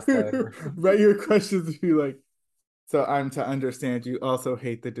total gaslighter. Right, your questions would be like, so I'm to understand you also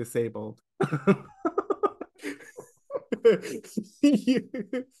hate the disabled.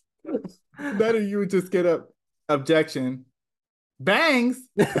 That or you would just get up objection. Bangs.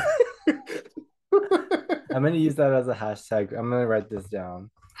 I'm gonna use that as a hashtag. I'm gonna write this down.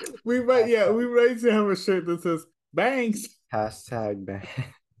 We Hashtag, might to have a shirt that says bangs. hashtag bang.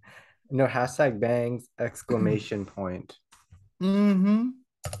 No, hashtag bangs exclamation point. Mm-hmm.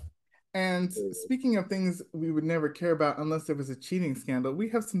 And speaking of things we would never care about unless there was a cheating scandal, we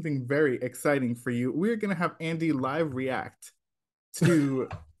have something very exciting for you. We're going to have Andy live react. to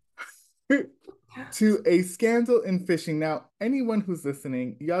to a scandal in fishing. Now, anyone who's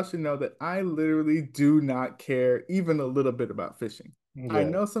listening, y'all should know that I literally do not care even a little bit about fishing. I Yeah.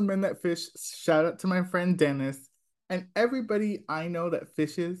 know some men that fish. Shout out to my friend Dennis. And everybody I know that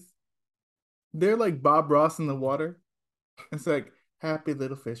fishes, they're like Bob Ross in the water. It's like, happy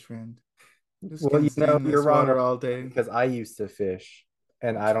little fish friend. Just Well, gonna stay in you're this wrong water about all that day. because I used to fish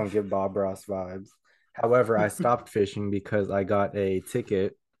and I don't give Bob Ross vibes. However, I stopped fishing because I got a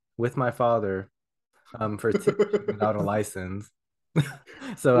ticket with my father for fishing without a license.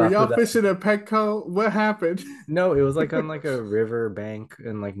 So Were after y'all that, fishing at Petco? What happened? no, it was like on like a river bank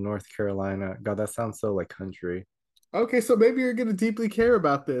in like North Carolina. God, that sounds so like country. Okay, so maybe you're gonna deeply care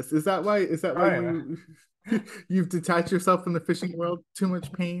about this. Is that why Right. you you've detached yourself from the fishing world? Too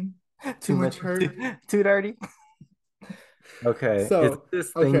much pain, too Too much, much hurt. too dirty. Okay. Is So,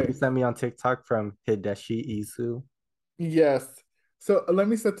 this thing you okay, sent me on TikTok from Hideshi Isu? yes. So let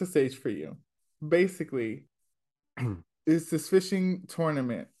me set the stage for you. Basically, it's this fishing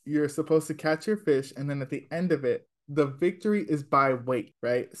tournament. You're supposed to catch your fish, and then at the end of it, the victory is by weight,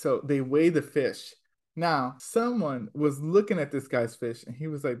 right? So they weigh the fish. Now, someone was looking at this guy's fish, and he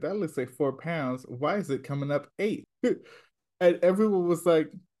was like, "That looks like 4 pounds. Why is it coming up 8?" And everyone was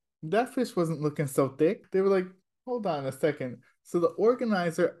like, "That fish wasn't looking so thick." They were like, "Hold on a second." So the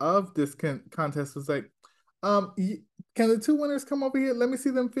organizer of this contest was like, can the two winners come over here? Let me see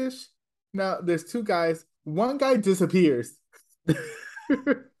them fish." Now there's two guys. One guy disappears.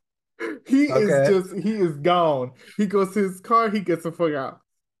 Okay. He is gone. He goes to his car, he gets the fuck out.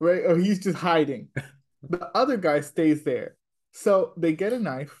 Right? Or he's just hiding. The other guy stays there. So they get a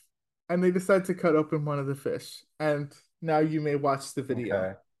knife and they decide to cut open one of the fish. And now you may watch the video.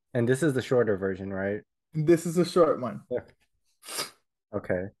 Okay. And this is the shorter version, right? This is a short one.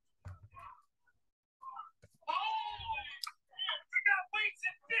 Okay.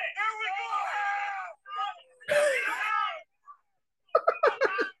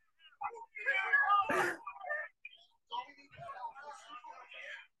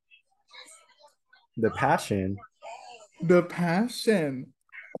 The passion. The passion,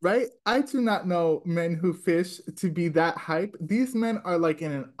 right? I do not know men who fish to be that hype. These men are like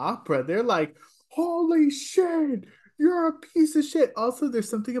in an opera. They're like, holy shit, you're a piece of shit. Also, there's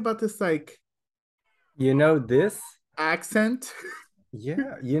something about this like You know this? accent.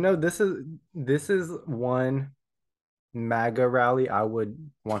 Yeah, this is one MAGA rally I would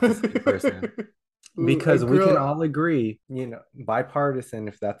want to see in person A because we can girl. all agree, bipartisan,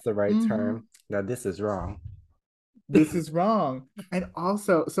 if that's the right Mhm. term, that this is wrong. This is wrong. And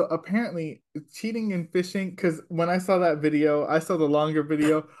also, so apparently cheating in fishing, because when I saw that video, I saw the longer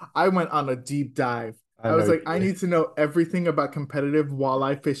video, I went on a deep dive. I I know was you like, I did. need to know everything about competitive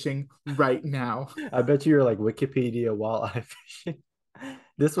walleye fishing right now. I bet you you're like Wikipedia walleye fishing.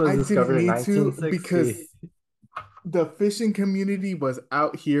 This was I didn't discovered in need to 1960. because the fishing community was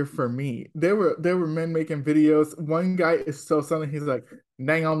out here for me. There were men making videos. One guy is so sunny. He's like,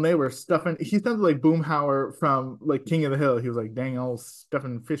 "Dang on, they were stuffing." He sounded like Boomhauer from like King of the Hill. He was like, "Dang, all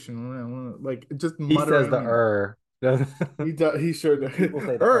stuffing fishing," like just He says the muttering. And er. he does. He sure does. People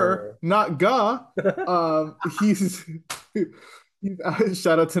say the er. Not ga. He's.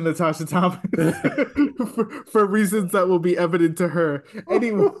 Shout out to Natasha Thomas for reasons that will be evident to her.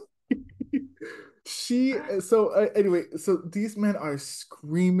 Anyway, anyway, so these men are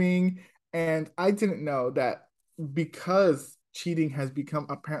screaming, and I didn't know that because cheating has become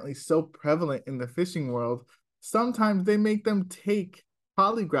apparently so prevalent in the fishing world, sometimes they make them take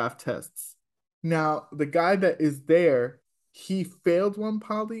polygraph tests. Now, the guy that is there, he failed one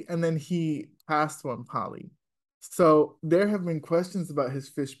poly and then he passed one poly. So there have been questions about his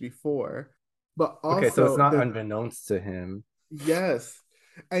fish before, but Okay, so it's also not the unbeknownst to him. yes.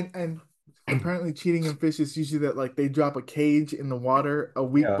 And apparently cheating in fish is usually that like they drop a cage in the water a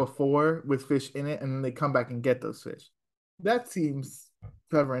week Yeah. before with fish in it and then they come back and get those fish. That seems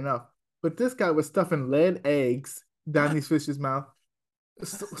clever enough. But this guy was stuffing lead eggs down these fish's mouth.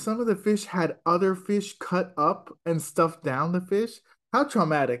 So some of the fish had other fish cut up and stuffed down the fish. How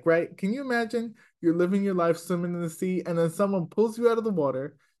traumatic, right? Can you imagine you're living your life swimming in the sea and then someone pulls you out of the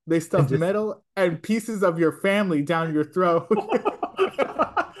water, they And stuff just metal and pieces of your family down your throat.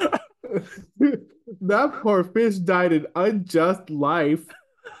 That poor fish died an unjust life.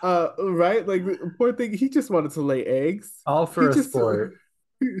 Right? Like poor thing, he just wanted to lay eggs. all He for a just sport.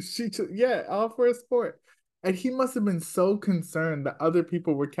 yeah, all for a sport. And he must have been so concerned that other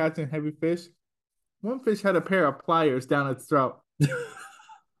people were catching heavy fish. One fish had a pair of pliers down its throat.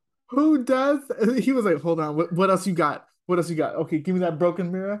 Who does? He was like, hold on, what else you got? What else you got? Okay, give me that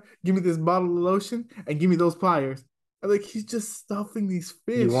broken mirror, give me this bottle of lotion, and give me those pliers. Like he's just stuffing these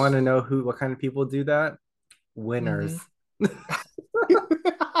You want fish. to know what kind of people do that? Winners. Hmm.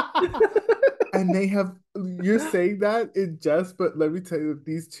 And they have, you're saying that in jest, but let me tell you that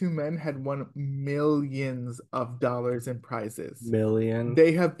these two men had won millions of dollars in prizes. Millions.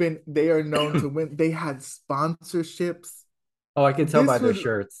 They are known to win. They had sponsorships. Oh, I can tell by This their would,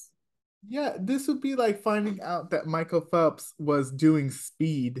 shirts. yeah, this would be like finding out that Michael Phelps was doing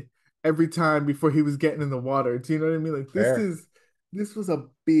speed every time before he was getting in the water. Do you know what I mean? Like Fair. this was a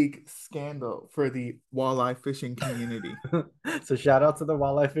big scandal for the walleye fishing community. So shout out to the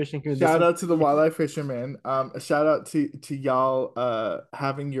wildlife fishing community. This Shout was out to the wildlife fishermen. A shout out to y'all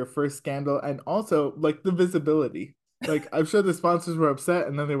having your first scandal and also like the visibility. Like I'm sure the sponsors were upset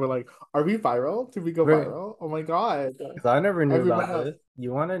and then they were like, "Are we viral? Did we go right. viral? Oh my God." Because I never knew about Everybody else. this.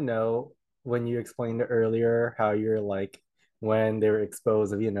 You want to know when you explained earlier how you're like when they were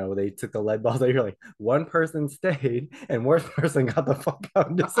exposed of, they took the lead balls out, you're like, one person stayed and one person got the fuck out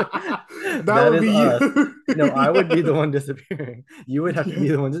and disappeared. That That would is be us. you. No, I would be the Yes. one disappearing. You would have to be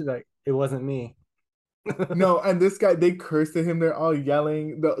Yes. the one just like, it wasn't me. No, and this guy, they cursed at him. They're all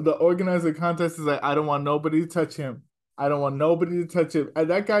yelling. The organizer contest is like, I don't want nobody to touch him. I don't want nobody to touch him.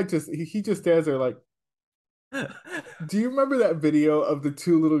 And that guy just he just stands there like, do you remember that video of the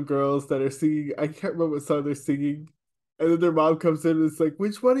two little girls that are singing? I can't remember what song they're singing. And then their mom comes in and it's like,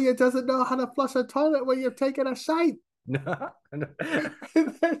 which one of you doesn't know how to flush a toilet when you're taking a shite? No, no.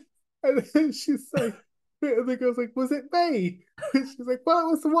 And then, and then she's like, and the girl's like, was it me? And she's like, well,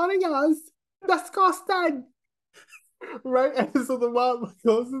 it was one of yours. Disgusting. Right? And so the mom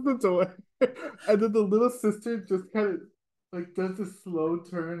closes the door. And then the little sister just kind of like does a slow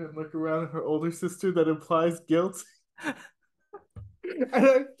turn and look around at her older sister that implies guilt. And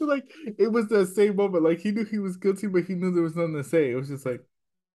I feel like it was the same moment. Like he knew he was guilty, but he knew there was nothing to say. It was just like,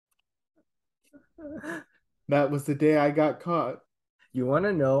 that was the day I got caught. You want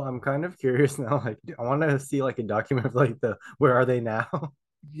to know? I'm kind of curious now. Like, I want to see like a document of like the where are they now?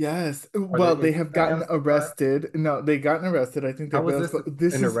 Yes. Are Well, their they have gotten Instagrams still up? arrested. No, they gotten arrested. I think they're How was bail.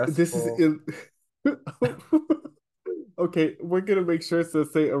 this This an is arrestful? okay. We're gonna make sure to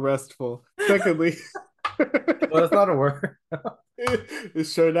say arrestful. Secondly, Well, that's not a word.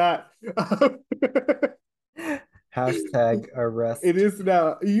 it's sure not. Hashtag It arrest. is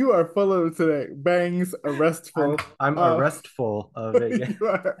now. You are full of today. Bangs, arrestful. I'm Uh, arrestful of it. Yeah. you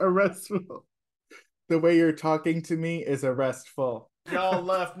are arrestful. The way you're talking to me is arrestful. Y'all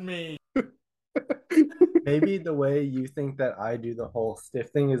left me. Maybe the way you think that I do the whole stiff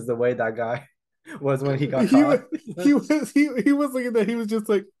thing is the way that guy was when he got he was caught. he was looking at that. He was just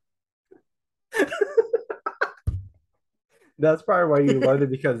like, That's probably why you loved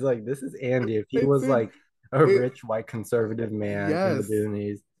it because like this is Andy. If he it's was in like a it. rich white conservative man in the Yes,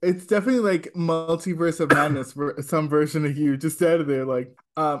 boonies, it's definitely like multiverse of madness. Some version of you just standing there, like,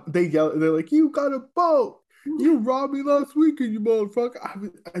 they yell. They're like, "You got a boat! You robbed me last weekend, you motherfucker!"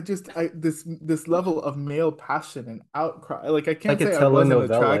 This level of male passion and outcry. Like, I like can't a say I wasn't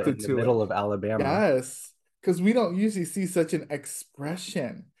telenovela attracted in the to it. middle of Alabama. Yes, because we don't usually see such an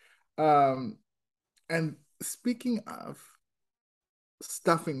expression. Um, and speaking of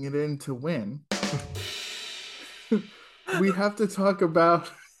stuffing it in to win, we have to talk about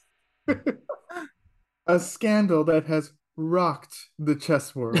a scandal that has rocked the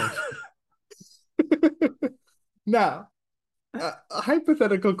chess world. Now, a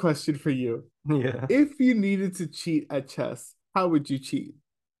hypothetical question for you. Yeah. If you needed to cheat at chess, how would you cheat?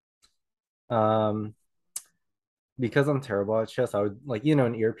 Um, because I'm terrible at chess, I would like,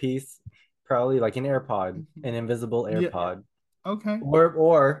 an earpiece, probably like an AirPod, an invisible Yeah, AirPod. okay.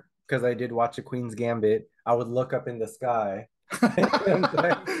 Or because I did watch a Queen's Gambit, I would look up in the sky and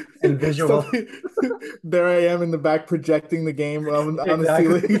So visual. there I am in the back projecting the game on the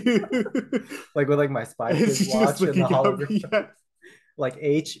Exactly. ceiling. Like with like my Spy And Kids she's just watch and the looking up. hologram, Yes. like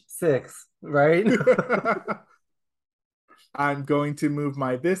H6, right? I'm going to move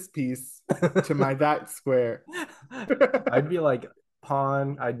my this piece to my that square. I'd be like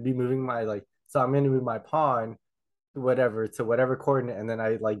pawn. I'd be moving my like. So I'm gonna move my pawn, whatever, to whatever coordinate, and then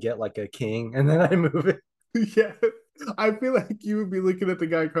I like get like a king, and then I move it. Yeah. I feel like you would be looking at the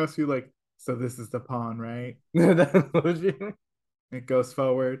guy across you like, so this is the pawn, right? That would be It goes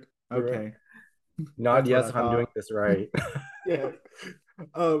forward. right. Okay. Not That's what yes I if I'm doing thought. this right. Yeah.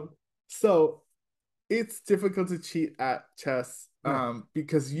 Um, so it's difficult to cheat at chess Yeah.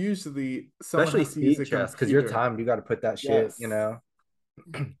 because usually someone Especially has to use speed a chess, because your computer. time, you got to put that shit, Yes.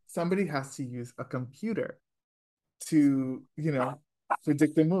 Somebody has to use a computer to,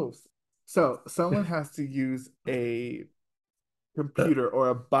 predict the moves. So someone has to use a computer or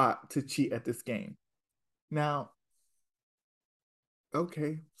a bot to cheat at this game. Now,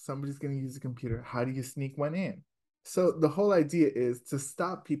 okay, somebody's going to use a computer. How do you sneak one in? So the whole idea is to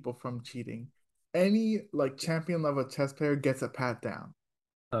stop people from cheating. Any like champion level chess player gets a pat down.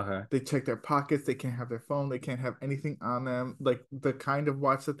 Okay. They check their pockets. They can't have their phone. They can't have anything on them. Like the kind of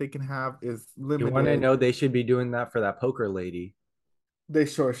watch that they can have is You want to limited. know they should be doing that for that poker lady. They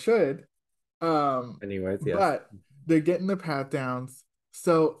sure should. Anyways, yes. But they're getting the pat downs.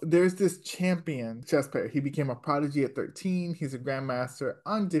 So there's this champion chess player. He became a prodigy at 13. He's a grandmaster,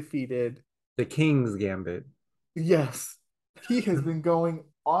 undefeated. The King's Gambit. Yes, he has been going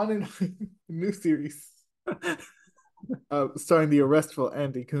on in a new series, starring the arrestful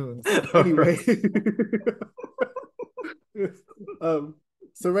Andy Coons. Anyway, um,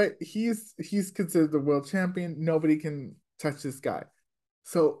 so right, he's considered the world champion. Nobody can touch this guy.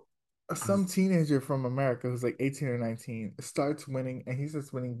 So some teenager from America who's like 18 or 19 starts winning, and he's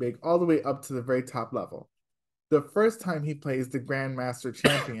just winning big all the way up to the very top level. The first time he plays the Grandmaster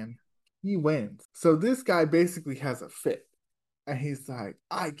champion, he wins. So this guy basically has a fit. And he's like,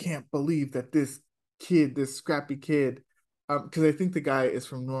 I can't believe that this kid, this scrappy kid, because I think the guy is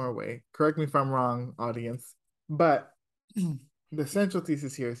from Norway. Correct me if I'm wrong, audience. But the central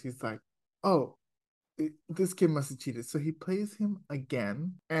thesis here is he's like, oh, this kid must have cheated. So he plays him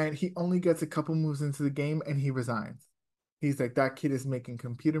again, and he only gets a couple moves into the game, and he resigns. He's like, that kid is making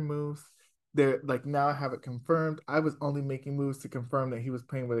computer moves. They're like, now I have it confirmed. I was only making moves to confirm that he was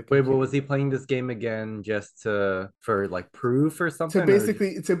playing with a Wait, but computer. was he playing this game again just to for like proof or to something, or just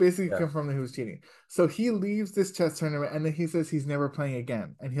basically to basically yeah, confirm that he was cheating. So he leaves this chess tournament and then he says he's never playing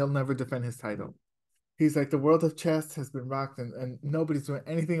again and he'll never defend his title. He's like, the world of chess has been rocked and nobody's doing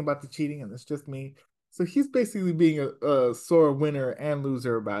anything about the cheating and it's just me. So he's basically being a sore winner and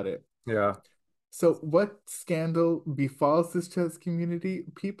loser about it. yeah. So what scandal befalls this chess community?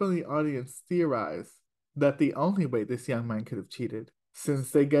 People in the audience theorize that the only way this young man could have cheated,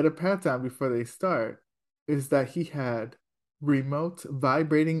 since they get a pat down before they start, is that he had remote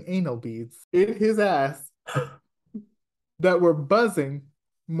vibrating anal beads in his ass that were buzzing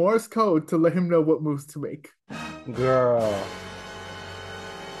Morse code to let him know what moves to make. Girl.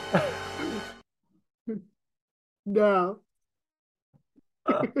 Now,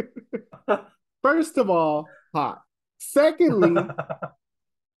 first of all, hot. Secondly,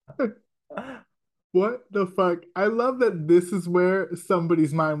 what the fuck? I love that this is where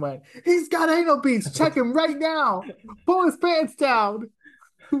somebody's mind went. He's got anal beads. Check him right now. Pull his pants down.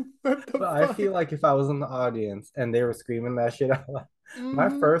 What the But I fuck? feel like if I was in the audience and they were screaming that shit out loud, my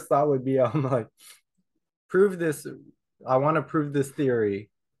Mm-hmm. first thought would be, I'm like, prove this. I want to prove this theory.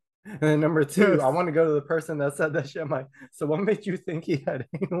 And then number two, I Yes, want to go to the person that said that shit. I'm like, so what made you think he had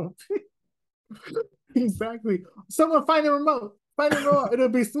anal? exactly. Someone find a remote. Find a remote. It'll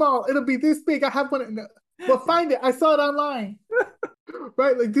be small. It'll be this big. I have one. Well, find it. I saw it online.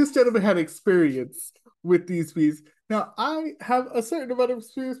 Right? Like this gentleman had experience with these bees. Now, I have a certain amount of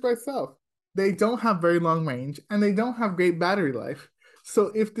experience myself. They don't have very long range and they don't have great battery life.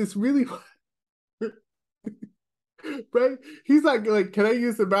 So if this really right, he's like, can I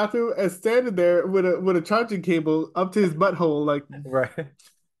use the bathroom? And standing there with a charging cable up to his butthole, like, Right.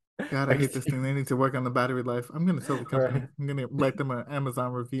 God, I Are you hate this thing. They need to work on the battery life. I'm gonna tell the company. right? I'm gonna write them an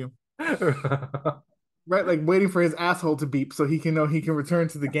Amazon review. Right, like waiting for his asshole to beep so he can know he can return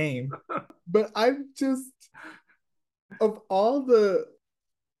to the game. But I'm just of all the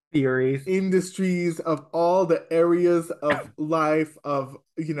Theories. industries, of all the areas of life, of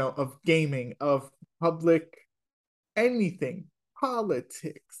of gaming, of public anything,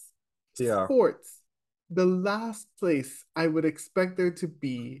 politics, Yeah. sports, the last place I would expect there to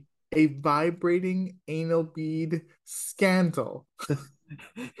be a vibrating anal bead scandal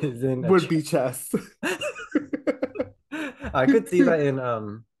Is in a would be chess. chess. I could see that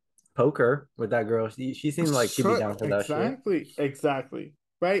in poker with that girl. She seemed like she'd be Sure, down for that shit. exactly.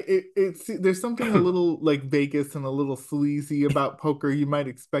 Right? It's there's something a little like Vegas and a little sleazy about poker. You might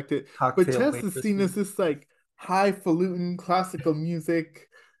expect it, but Cocktail chess is seen as waitresses. this like highfalutin classical music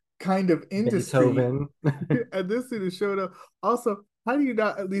kind of industry, Beethoven. and this thing is showed up. Also, how do you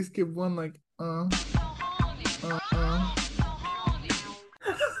not at least give one like uh, uh?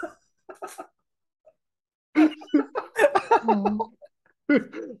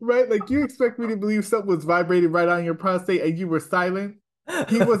 Right? Like you expect me to believe something was vibrating right on your prostate and you were silent.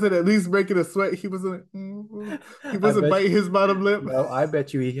 He wasn't at least making a sweat. He wasn't. He I wasn't bet biting his bottom lip. no, I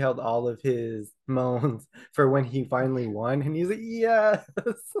bet you he held all of his moans for when he finally won, and he's like, yes.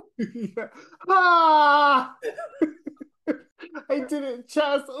 Yeah. Ah! I didn't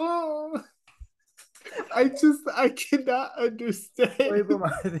chest. Oh, I cannot understand. Wait, but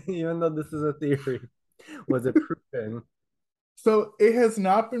my thing, even though this is a theory, was it proven? So it has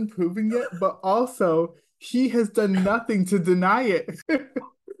not been proven yet, but also he has done nothing to deny it.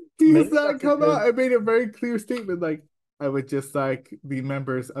 He has Maybe not that's a come out good. and made a very clear statement like, I would just like the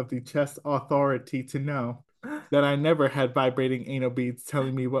members of the chess authority to know that I never had vibrating anal beads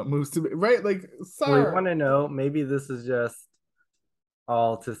telling me what moves to be right. Like, We sir. want to know. Maybe this is just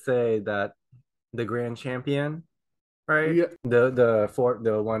all to say that the grand champion, right? Yeah. The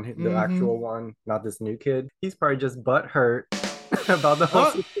one the Mm-hmm. actual one, not this new kid. He's probably just butt hurt about the whole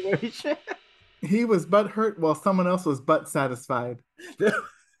Oh, situation. he was butt hurt while someone else was butt satisfied.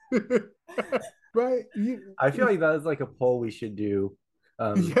 Right? I feel like that is like a poll we should do.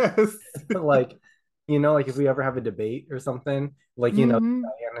 Um, Yes. like, like if we ever have a debate or something, like, Mm-hmm.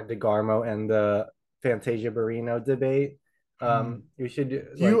 Diana DeGarmo and the Fantasia Barrino debate. We should do,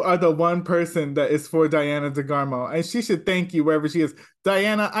 You like, are the one person that is for Diana DeGarmo, and she should thank you wherever she is.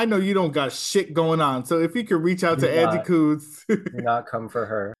 Diana, I know you don't got shit going on, so if you could reach out do to Andy not Coots, do not come for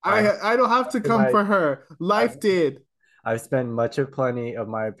her. I don't have to come My for her. I've Life did. I've spent plenty of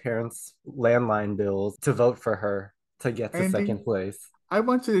my parents' landline bills to vote for her to get to Andy, second place. I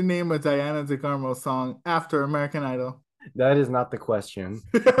want you to name a Diana DeGarmo song after American Idol. That is not the question.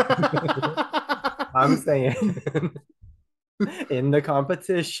 I'm saying in the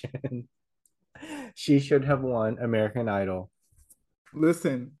competition, she should have won American Idol.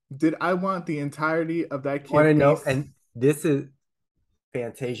 Listen, did I want the entirety of that Want kid to know? face? And this is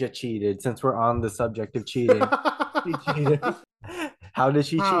Fantasia cheated. Since we're on the subject of cheating, she cheated. How did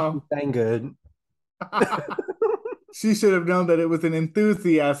she cheat? She How? sang good. She should have known that it was an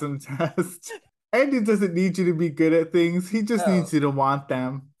enthusiasm test. Andy doesn't need you to be good at things. He just needs No. you to want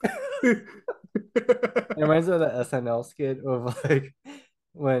them. It reminds me of the SNL skit of like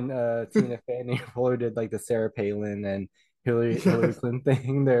when Tina Fey and Nicole did like the Sarah Palin and Hillary Yes. Clinton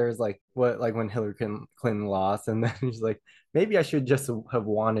thing. There's like when Clinton lost, and then he's like, maybe I should just have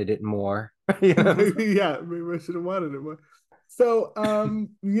wanted it more. You know what I'm saying? Maybe, yeah, maybe I should have wanted it more. So,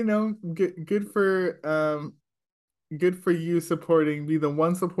 good for you supporting, be the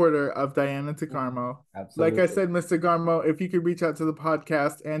one supporter of Diana DeGarmo. Like I Absolutely. said, Mr. Garmo, if you could reach out to the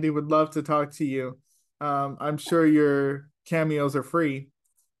podcast, Andy would love to talk to you. I'm sure your cameos are free.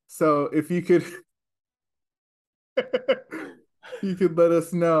 So if you could you could let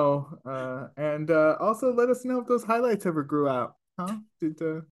us know. And also let us know if those highlights ever grew out. Huh?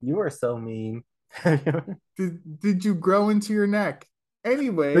 You are so mean. Did you grow into your neck?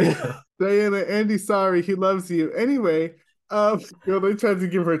 Anyway, Diana, Andy, sorry, he loves you. Anyway, they tried to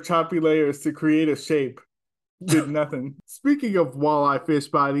give her choppy layers to create a shape. Did nothing. Speaking of walleye fish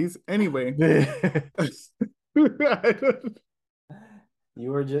bodies, anyway.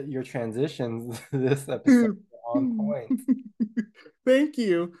 You were just your transitions this episode are on point. Thank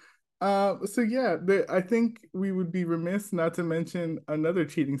you. So yeah, I think we would be remiss not to mention another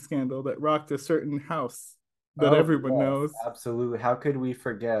cheating scandal that rocked a certain house that Oh, everyone yes, knows. absolutely. How could we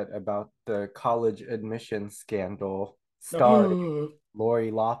forget about the college admission scandal starring Oh, Lori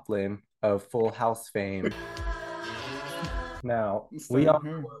Loughlin of Full House fame? Now, we all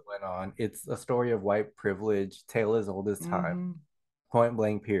starring know her. what went on. It's a story of white privilege, tale as old as time, Mm-hmm. point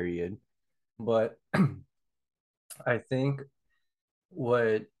blank, period. But I think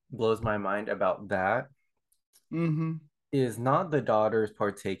what blows my mind about that Mm-hmm. is not the daughters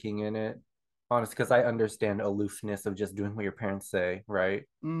partaking in it, honest, because I understand aloofness of just doing what your parents say, right?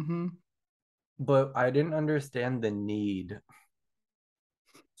 Mm-hmm. But I didn't understand the need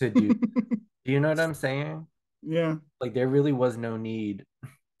to do. Do you know what I'm saying? Yeah. Like there really was no need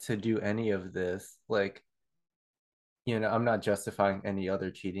to do any of this. Like, I'm not justifying any other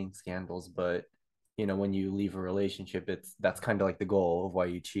cheating scandals, but when you leave a relationship, that's kind of like the goal of why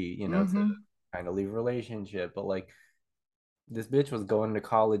you cheat, to Mm-hmm. kind of leave a relationship. But like this bitch was going to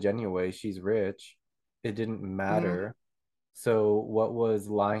college anyway. She's rich. It didn't Yeah. matter. So what was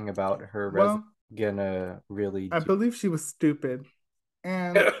lying about her resume Well, gonna really I do? believe she was stupid.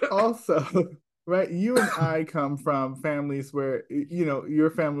 And also, right, you and I come from families where,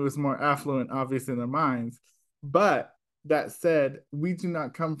 your family was more affluent, obviously, than mine. But that said, we do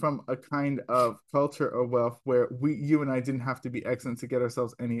not come from a kind of culture or wealth where you and I didn't have to be excellent to get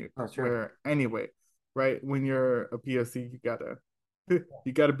ourselves That's true. anywhere anyway, right? When you're a POC,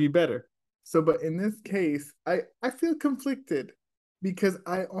 you gotta be better. So, but in this case, I feel conflicted because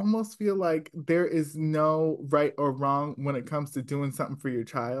I almost feel like there is no right or wrong when it comes to doing something for your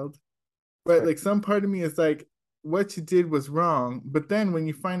child. Right? Fair. Like some part of me is like, what you did was wrong. But then when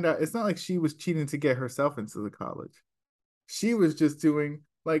you find out, it's not like she was cheating to get herself into the college. She was just doing,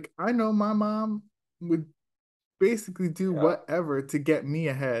 like, I know my mom would basically do Yeah. whatever to get me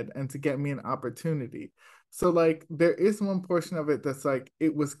ahead and to get me an opportunity. So like there is one portion of it that's like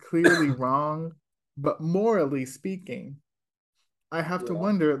it was clearly wrong, but morally speaking, I have to Yeah.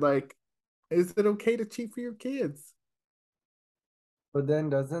 wonder like, is it okay to cheat for your kids? But then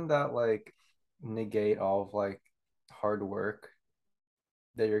doesn't that like negate all of like hard work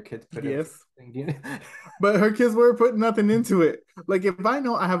that your kids put into Yes. thinking? But her kids were putting nothing into it. Like if I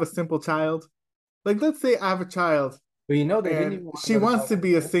know I have a simple child, like let's say I have a child But you know they didn't and even want to she go to wants college to in the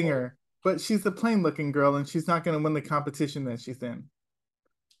be a first place. singer, but she's a plain looking girl and she's not going to win the competition that she's in.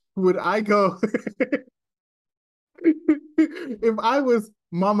 Would I go if I was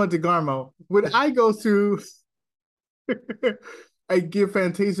Mama DeGarmo, would I go through I give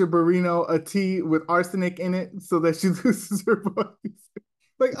Fantasia Barrino a tea with arsenic in it so that she loses her voice?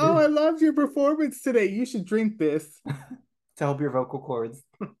 Like, oh, I loved your performance today. You should drink this To help your vocal cords.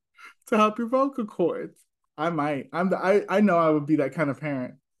 to help your vocal cords. I might. I know I would be that kind of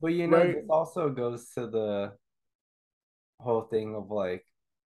parent, But you know, right? this also goes to the whole thing of like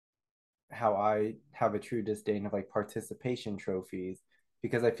how I have a true disdain of like participation trophies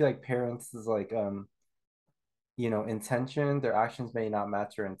because I feel like parents is like intention, their actions may not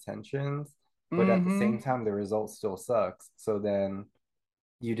match your intentions, but at the same Mm-hmm. time the result still sucks. So then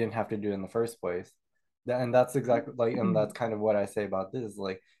you didn't have to do it in the first place. And that's exactly like, and that's kind of what I say about this.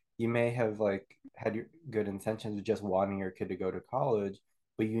 Like, you may have like had your good intentions of just wanting your kid to go to college,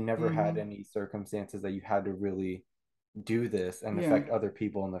 but you never had Mm-hmm. any circumstances that you had to really do this and Yeah. affect other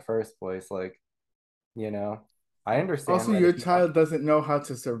people in the first place. Like, you know, I Also, understand that your if you want, child doesn't know how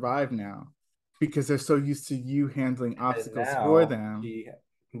to survive now because they're so used to you handling and obstacles for now them.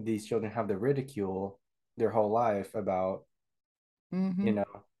 these children have the ridicule their whole life about, you Mm-hmm. know,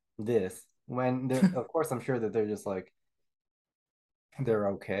 this. When they're, of course, I'm sure that they're just like, they're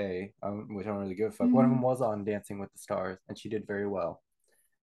okay, which I don't really give a fuck. One of them Mm-hmm. was on Dancing with the Stars, and she did very well.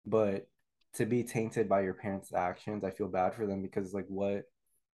 But to be tainted by your parents' actions, I feel bad for them because, like, what,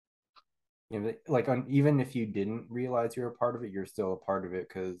 like, even if you didn't realize you're a part of it, you're still a part of it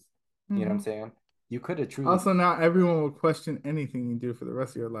because, you know what I'm Mm-hmm. saying? You could have truly, Also, not everyone will question anything you do for the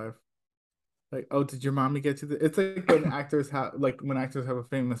rest of your life. Like, oh, did your mommy get you the? It's like when actors have, like, when actors have a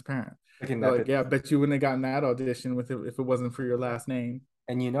famous parent. like, a They're like, yeah, I nepotism. bet you wouldn't have gotten that audition with it if it wasn't for your last name.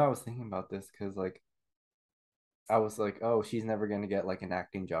 And I was thinking about this because, like, I was like, oh, she's never gonna get like an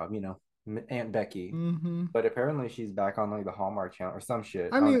acting job, Aunt Becky. Mm-hmm. But apparently she's back on like the Hallmark Channel or some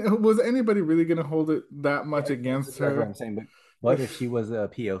shit. I mean, was anybody really gonna hold it that Yeah, much that's against exactly what her? I'm saying. But what if she was a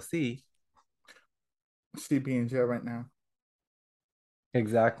POC? She'd be in jail right now.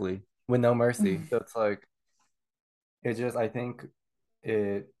 Exactly. With no mercy. So it's like it just I think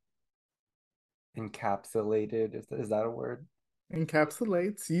it encapsulated, is that a word?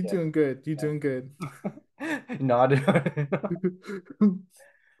 Encapsulates. You Yeah. doing good. You doing good. Yeah. Not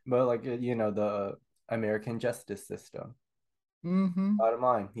but like the American justice system. Mm-hmm. Bottom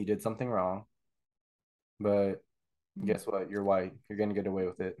line, he did something wrong, but guess what? You're white. You're gonna get away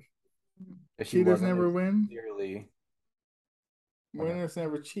with it. If she Cheaters wasn't, it never was win. clearly okay. Winners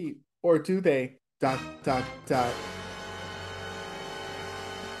never cheat. Or do they? Dot dot dot.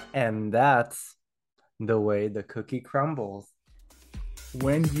 And that's the way the cookie crumbles.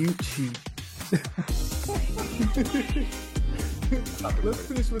 When you cheat. Stop Let's recording.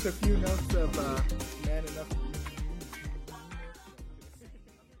 finish with a few notes of man enough.